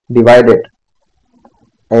divide it.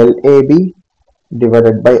 LAB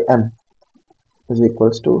divided by M is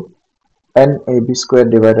equals to NAB square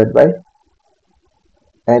divided by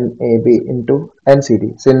NAB into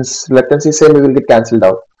NCD. Since reluctance is same, we will get cancelled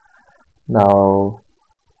out. Now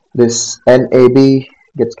this NAB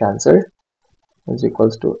gets cancelled, is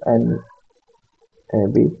equals to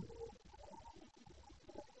NAB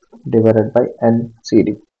divided by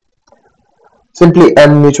NCD. Simply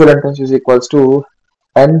N mutual entrance is equals to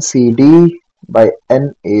NCD by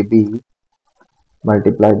NAB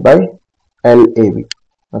multiplied by LAB.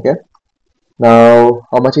 Okay. Now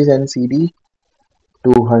how much is NCD?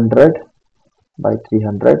 200 by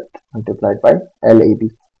 300 multiplied by LAB.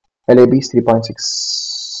 LAB is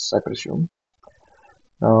 3.6, I presume.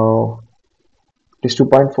 Now it is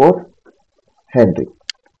 2.4 Henry.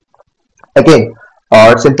 Again,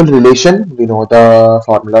 simple relation. We know the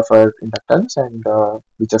formula for inductance, and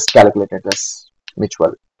we just calculated this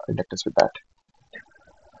mutual inductance with that.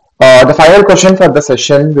 The final question for the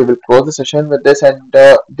session, we will close the session with this, and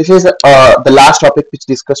this is the last topic which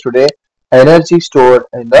discussed today: energy stored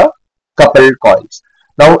in the coupled coils.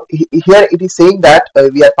 Now here it is saying that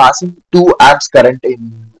we are passing 2 amps current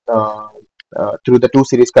in through the 2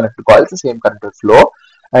 series connected coils, the same current will flow,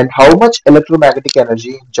 and how much electromagnetic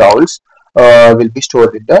energy in joules will be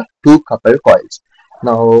stored in the 2 coupled coils.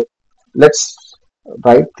 Now let's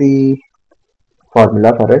write the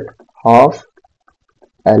formula for it: half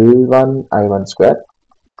L1 I1 square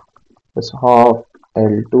plus half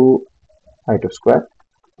L2 I2 square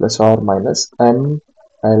plus or minus M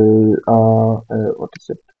L what is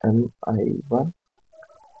it, M I1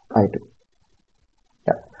 I2.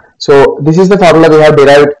 Yeah. So this is the formula we have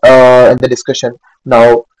derived in the discussion.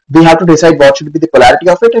 Now we have to decide what should be the polarity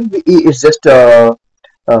of it, and it's just uh,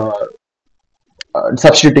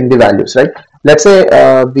 substituting the values, right? Let's say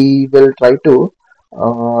we will try to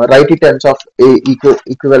write in terms of a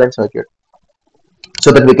equivalent circuit,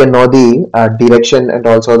 so that we can know the direction and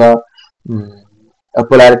also the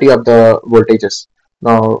polarity of the voltages.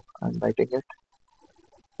 Now I'm writing it.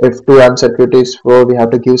 If 2 amp circuit is flow, we have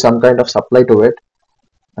to give some kind of supply to it,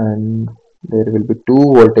 and there will be 2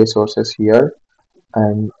 voltage sources here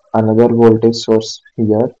and another voltage source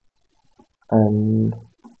here, and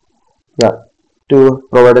yeah, to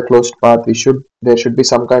provide a closed path, there should be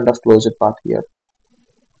some kind of closed path here,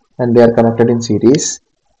 and they are connected in series.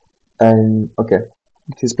 And okay,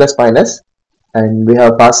 this is plus minus, and we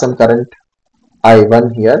have passed some current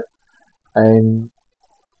I1 here, and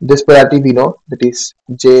this polarity we know, that is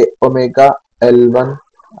J omega L1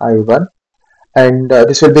 I1, and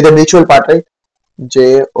this will be the mutual part, right?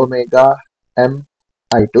 J omega M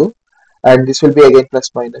I2, and this will be again plus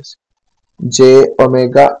minus J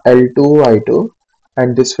omega L2 I2,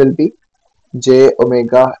 and this will be J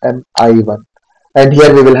omega M I1, and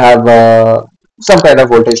here we will have some kind of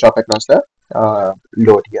voltage drop across the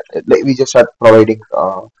load here. Like we just are providing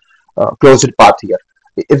closed path here.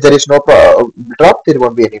 If there is no drop, there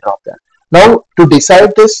won't be any drop there. Now to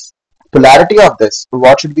decide this polarity of this,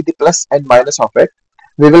 what should be the plus and minus of it,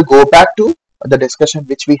 we will go back to the discussion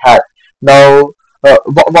which we had. Now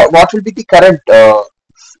what will be the current?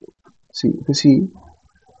 See,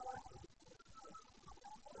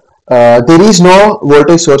 there is no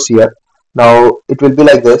voltage source here. Now it will be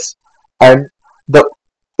like this, and the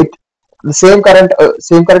it the same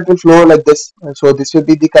current will flow like this. So this will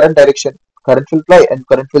be the current direction. Current will fly, and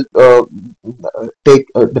current will take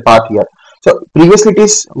the path here. So previously it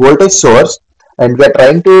is voltage source, and we are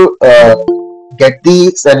trying to get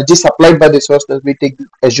the energy supplied by the source. That we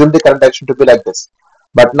assume the current direction to be like this.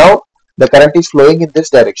 But now the current is flowing in this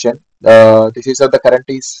direction. This is how the current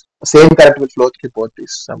is. Same current will flow through both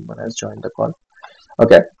these. Someone has joined the call.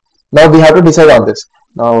 Okay. Now we have to decide on this.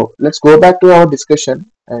 Now let's go back to our discussion,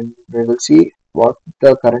 and we will see what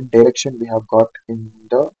the current direction we have got in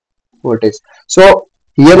the voltage. So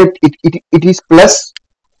here it is plus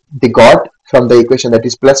we got from the equation, that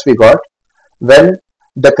is plus we got when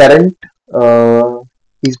the current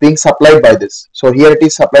is being supplied by this. So here it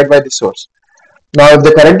is supplied by the source. Now if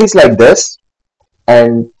the current is like this,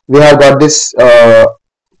 and we have got this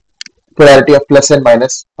polarity of plus and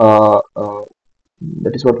minus,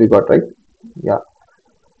 that is what we got, right? Yeah.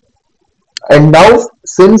 And now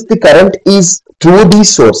since the current is through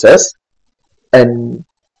these sources, and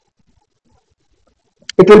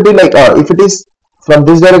it will be like if it is from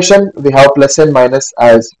this direction, we have plus and minus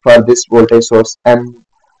as for this voltage source M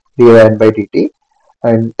dN by dt,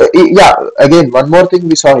 And yeah, again, one more thing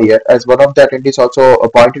we saw here, as one of the attendees also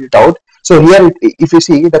pointed it out. So here, if you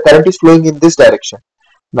see, the current is flowing in this direction.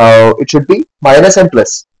 Now it should be minus and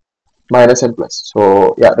plus, minus and plus.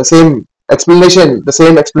 So yeah, the same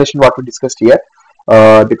explanation what we discussed here.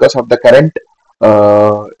 Because of the current,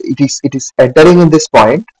 it is entering in this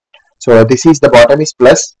point. So this is the bottom is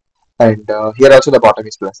plus, and here also the bottom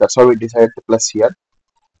is plus. That's how we decided the plus here.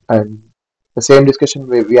 And the same discussion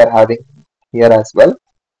we are having here as well.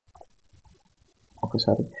 Okay,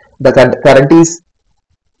 sorry. The current is,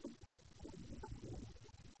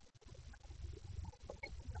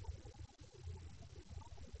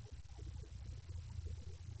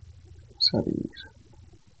 sorry.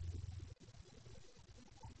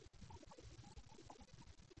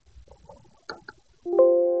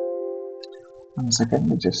 1 second.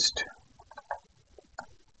 Let me just.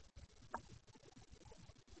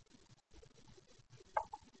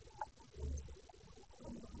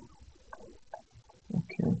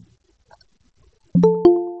 Okay.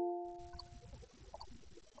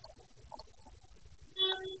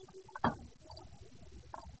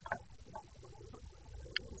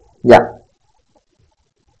 Yeah.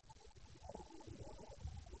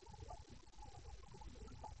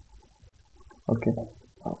 Okay.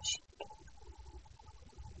 Oh,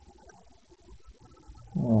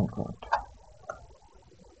 oh God.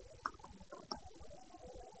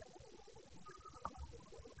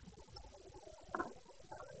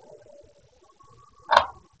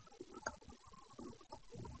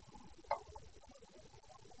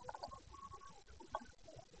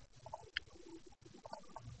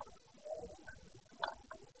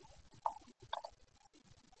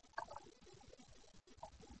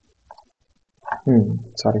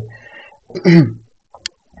 Sorry.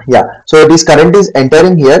 Yeah, so this current is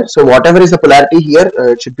entering here. So whatever is the polarity here,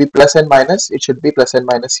 it should be plus and minus. It should be plus and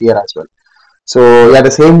minus here as well. So yeah,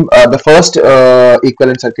 the same, the first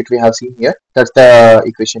equivalent circuit we have seen here. That's the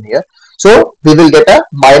equation here. So we will get a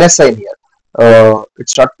minus sign here.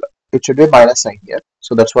 It's not. It should be minus sign here.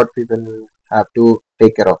 So that's what we will have to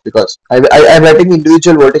take care of, because I am writing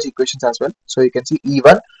individual voltage equations as well. So you can see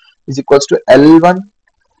E1 is equals to L1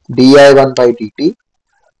 di1 by dt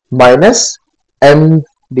minus M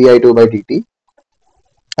di2 by dt,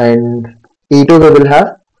 and E2 we will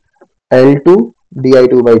have L2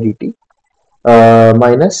 di2 by dt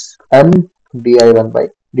minus M di1 by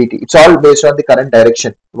dt. It's all based on the current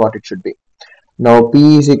direction what it should be. Now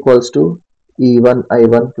P is equals to E1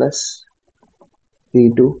 I1 plus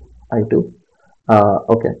E2 I2.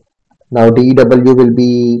 Okay. Now dW will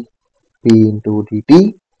be P into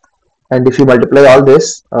dt, and if you multiply all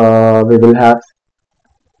this, we will have.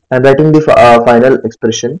 I'm writing the final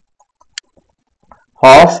expression: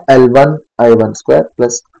 half L1 I1 square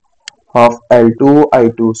plus half L2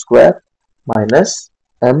 I2 square minus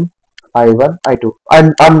M I1 I2.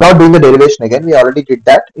 I'm not doing the derivation again. We already did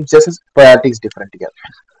that. It's just priority is different here.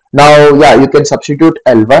 Now, yeah, you can substitute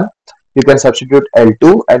L1, you can substitute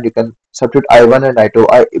L2, and you can substitute I1 and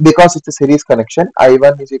I2. Because it's a series connection,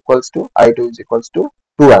 I1 is equals to I2 is equals to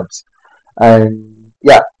 2 amps. And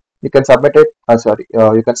yeah, you can submit it.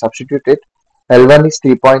 You can substitute it. L1 is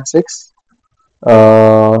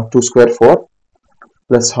 3.6, 2 square 4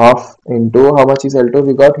 plus half into how much is L2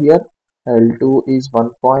 we got here. L2 is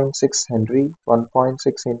 1.6 Henry.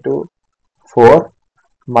 1.6 into 4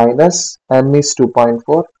 minus M is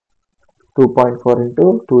 2.4. 2.4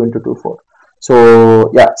 into 2 into 2 4. So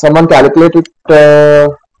yeah, someone calculate it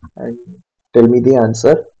and tell me the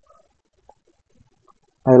answer.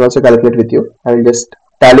 I will also calculate with you. I will just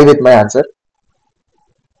tally with my answer.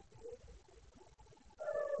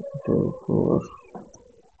 2, 4.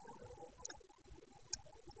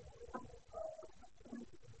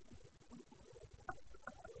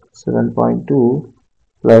 7.2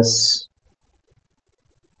 plus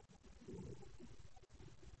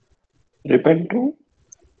 3.2.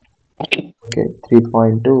 okay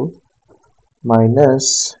 3.2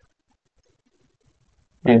 minus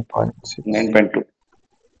 9.6. 9.2.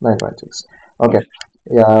 9.6. Okay.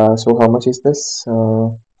 Yeah. So how much is this?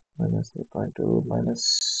 Minus 3.2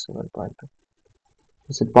 minus 7.2.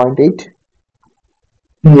 Is it 0.8?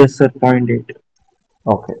 Yes, sir. 0.8.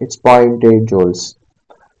 Okay, it's 0.8 joules.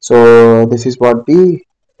 So this is what the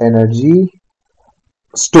energy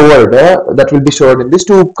stored that will be stored in these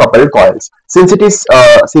two coupled coils. Since it is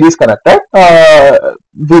series connected,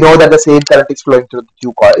 we know that the same current is flowing through the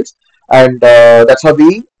two coils, and that's how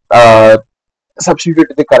we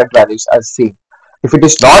substitute the current values as same. If it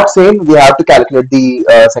is not same, we have to calculate the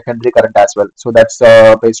secondary current as well. So that's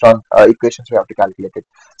based on equations we have to calculate it.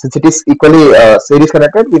 Since it is equally series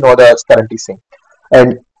connected, we know the current is same.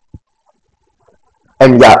 And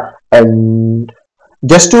And yeah, and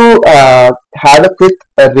just to have a quick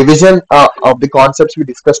revision of the concepts we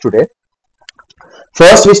discussed today.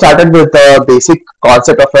 First, we started with the basic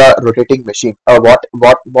concept of a rotating machine.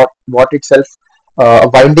 What itself,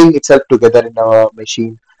 winding itself together in a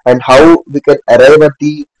machine, and how we can arrive at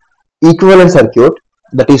the equivalent circuit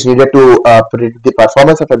that is needed to predict the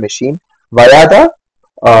performance of a machine via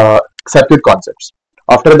the circuit concepts.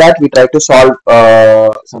 After that, we try to solve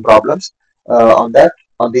some problems on that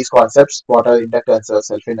on these concepts. What are inductances,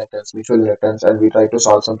 self-inductance, mutual inductance, and we try to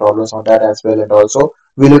solve some problems on that as well. And also,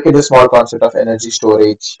 we look at the small concept of energy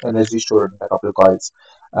storage, energy stored in the couple coils,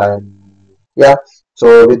 and yeah.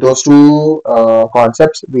 So with those two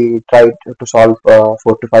concepts, we tried to solve 4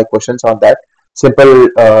 to 5 questions on that. Simple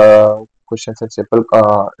questions and simple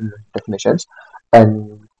definitions,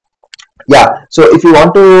 and yeah. So if you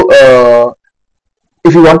want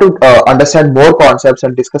to understand more concepts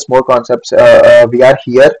and discuss more concepts, we are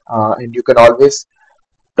here, and you can always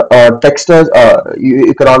text us.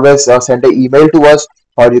 You can always send an email to us,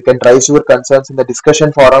 or you can raise your concerns in the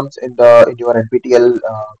discussion forums in your NPTEL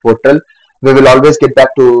portal. We will always get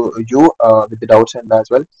back to you with the doubts and as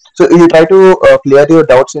well. So you try to clear your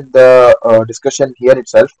doubts in the discussion here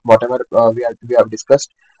itself, whatever we have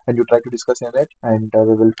discussed, and you try to discuss in it, and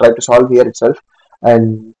we will try to solve here itself.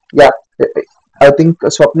 And yeah, I think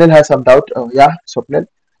Swapnil has some doubt. Yeah, Swapnil.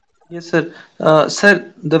 Yes, sir.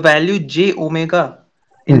 Sir, the value j omega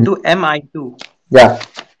Hmm. into mi2 Yeah.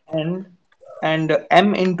 and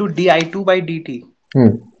m into di2 by dt.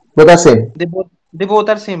 Hmm. Both are same. They both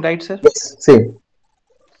are same, right, sir? Yes, same.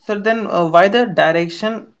 Sir, then why the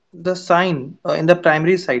direction, the sign in the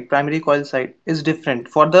primary side, primary coil side is different?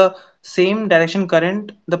 For the same direction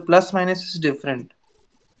current, the plus minus is different.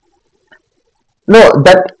 No,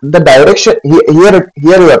 that the direction here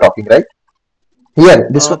you are talking, right? Here,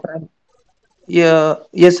 this one. Prim Yeah,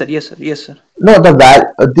 yes, sir. Yes, sir. Yes, sir. No,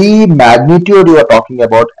 the magnitude you are talking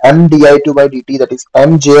about, m di2 by dt, that is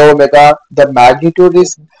m j omega. The magnitude Yes,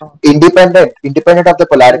 is sir. independent of the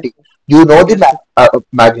Yes, polarity. sir. You know the Yes, sir.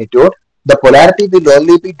 magnitude. The polarity will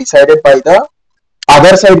only be decided by the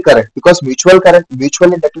other side current, because mutual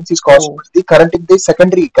inductance is caused by Oh, the current in the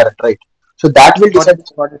secondary current, right? So that will got decide.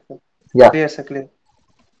 it. Got it, sir. Yeah. Clear, sir. Clear.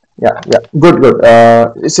 Yeah. Good, good.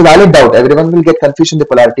 It's a valid doubt. Everyone will get confused in the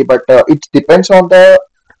polarity, but it depends on the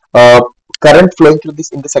uh, current flowing through this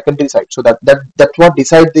in the secondary side. So that's what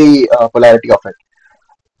decide the polarity of it.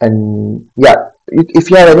 And yeah,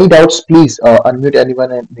 if you have any doubts, please unmute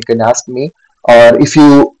anyone and you can ask me. Or if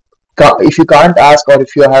you can't ask, or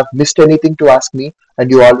if you have missed anything to ask me,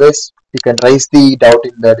 and you can raise the doubt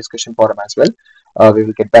in the discussion forum as well. We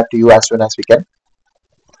will get back to you as soon as we can.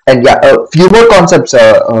 And yeah, a few more concepts,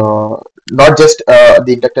 not just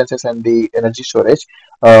the inductances and the energy storage.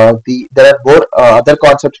 There are more other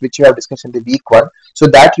concepts which you have discussed in the week one, so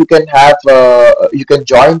that you can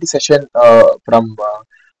join the session from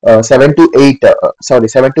 7 to 8, sorry,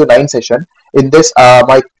 7 to 9 session. In this,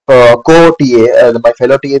 my co-TA, my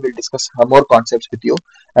fellow TA will discuss some more concepts with you,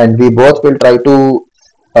 and we both will try to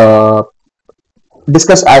uh,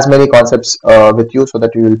 discuss as many concepts with you, so that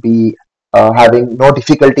you will be having no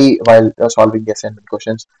difficulty while solving the assignment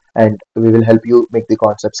questions, and we will help you make the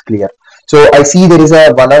concepts clear. So I see there is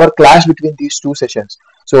a 1 hour clash between these two sessions.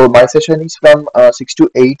 So my session is from 6 to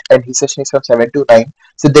 8 and his session is from 7 to 9.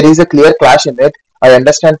 So there is a clear clash in it. I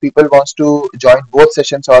understand people wants to join both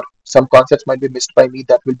sessions, or some concepts might be missed by me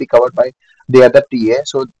that will be covered by the other TA.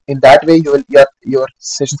 So in that way, your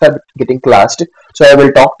sessions are getting clashed. So I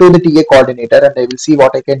will talk to the TA coordinator and I will see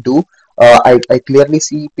what I can do. I clearly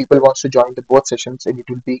see people wants to join the both sessions, and it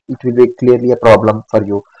will be clearly a problem for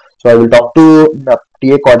you. So I will talk to the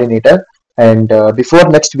TA coordinator, and before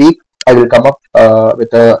next week I will come up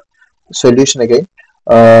with a solution again.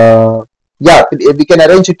 Yeah, we can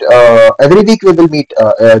arrange it. Every week we will meet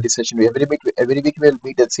this session. Every week we will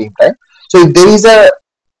meet at the same time. So if there is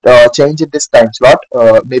a change in this time slot,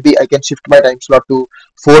 maybe I can shift my time slot to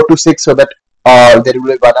 4 to 6, so that there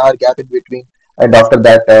will be 1 hour gap in between, and after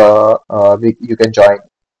that you can join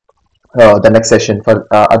the next session for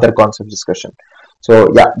other concept discussion. So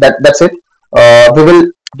yeah, that's it. We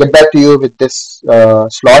will get back to you with this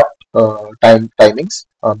slot timings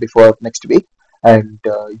before next week, and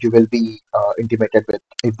you will be intimated with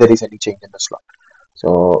if there is any change in the slot.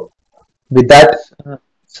 So with that,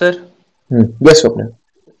 Sir, yes, Swapnil.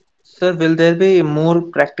 sir, will there be more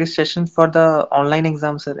practice sessions for the online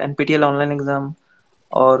exam, sir? NPTEL online exam,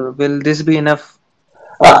 or will this be enough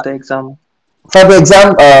for Uh, the exam? for the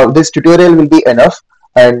exam, this tutorial will be enough,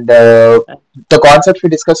 and the concepts we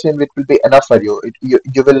discussed in it will be enough for you.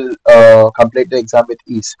 You will complete the exam with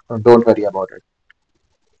ease. Don't worry about it.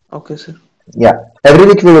 Okay, sir. Yeah, every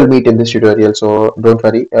week we will meet in this tutorial, so don't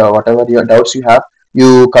worry. Whatever your doubts you have,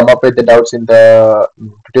 you come up with the doubts in the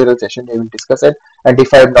tutorial session. We will discuss it. And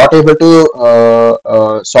if I'm not able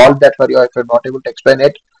to solve that for you, if I'm not able to explain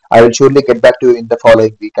it, I will surely get back to you in the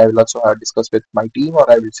following week. I will also discuss with my team, or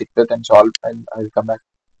I will sit with and solve, and I will come back,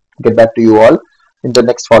 get back to you all in the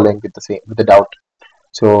next following with the same with the doubt.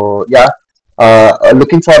 So yeah,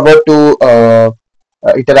 looking forward to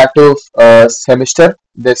interactive semester.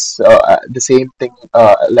 This the same thing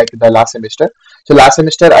like the last semester. So last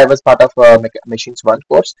semester I was part of machines one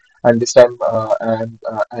course, and this time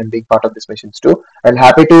I'm being part of this machines two. I'm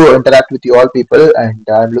happy to interact with you all people, and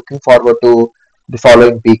I'm looking forward to the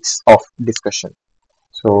following weeks of discussion.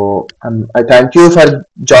 So I thank you for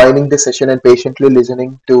joining this session and patiently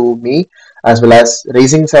listening to me, as well as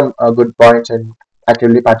raising some good points and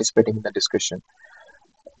actively participating in the discussion.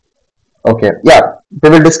 Okay, yeah, we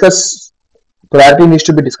will discuss. Polarity needs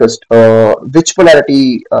to be discussed. Which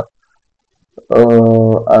polarity? Uh,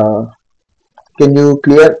 uh, can you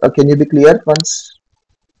clear? Can you be clear once?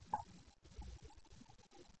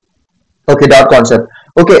 Okay, dot concept.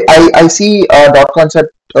 Okay, I see dot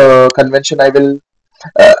concept convention. I will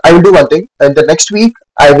do one thing. In the next week,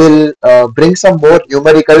 I will bring some more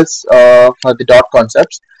numericals for the dot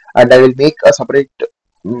concepts, and I will make a separate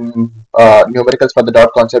numericals for the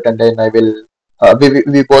dot concept, and then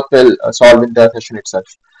we both will solve in the session itself.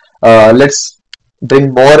 Let's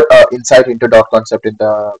bring more insight into dot concept in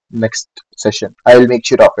the next session. I will make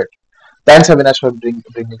sure of it. Thanks, Avinash, for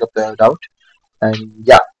bringing up the doubt. And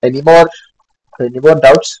yeah, any more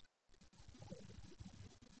doubts?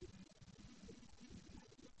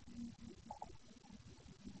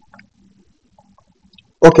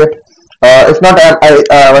 Okay. If not,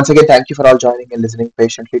 once again thank you for all joining and listening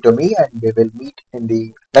patiently to me, and we will meet in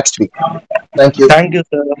the next week. Thank you. Thank you,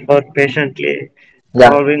 sir, for patiently Yeah,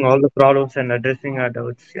 solving all the problems and addressing our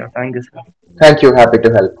doubts. Yeah, thank you, sir. thank you. Happy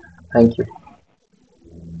to help. Thank you.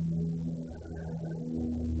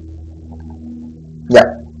 Yeah,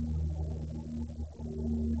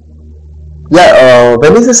 yeah.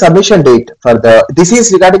 When is the submission date for the? This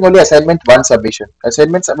is regarding only assignment one submission.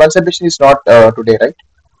 Assignment one submission is not today, right?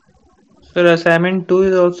 Sir, assignment 2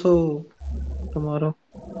 is also tomorrow.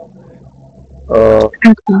 Uh,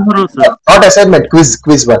 Tomorrow, sir. not assignment. Quiz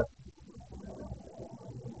one.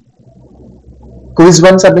 Quiz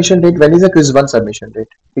one submission date. When is the quiz one submission date?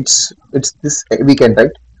 It's this weekend,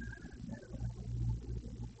 right?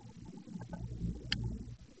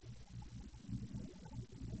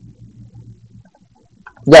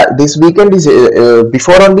 Yeah, this weekend is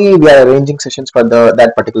before only we are arranging sessions for the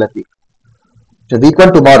that particular week. So week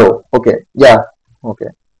one tomorrow. Okay. Yeah. Okay.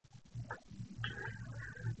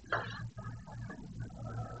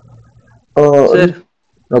 Uh, Sir,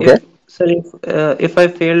 okay. if I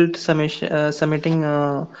failed submitting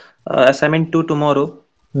assignment 2 tomorrow,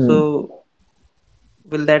 Hmm. so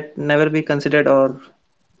will that never be considered, or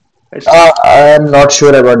it's I'm not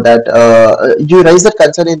sure about that. You raise that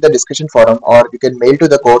concern in the discussion forum, or you can mail to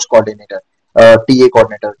the course coordinator, TA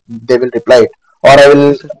coordinator. They will reply it, or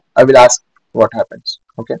okay, sir. I will ask what happens.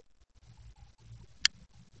 Okay.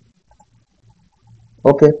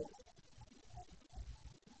 Okay.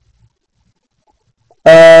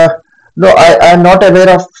 Uh, no, I'm not aware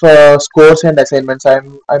of scores and assignments.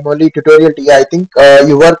 I'm only tutorial TA. I think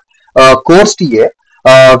your course TA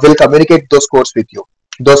will communicate those scores with you.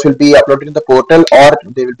 Those will be uploaded in the portal, or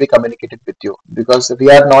they will be communicated with you, because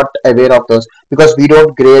we are not aware of those, because we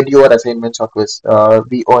don't grade your assignments or quiz.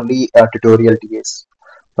 We only tutorial TAs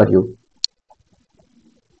for you.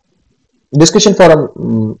 Discussion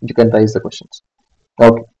forum, you can raise the questions.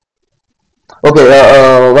 Okay. Okay.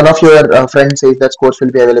 One of your friends says that scores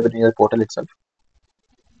will be available in your portal itself.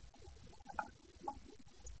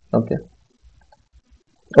 Okay.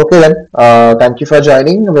 Okay then. Thank you for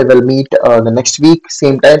joining. We will meet the next week,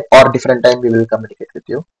 same time or different time. We will communicate with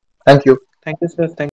you. Thank you. Thank you, sir. Thank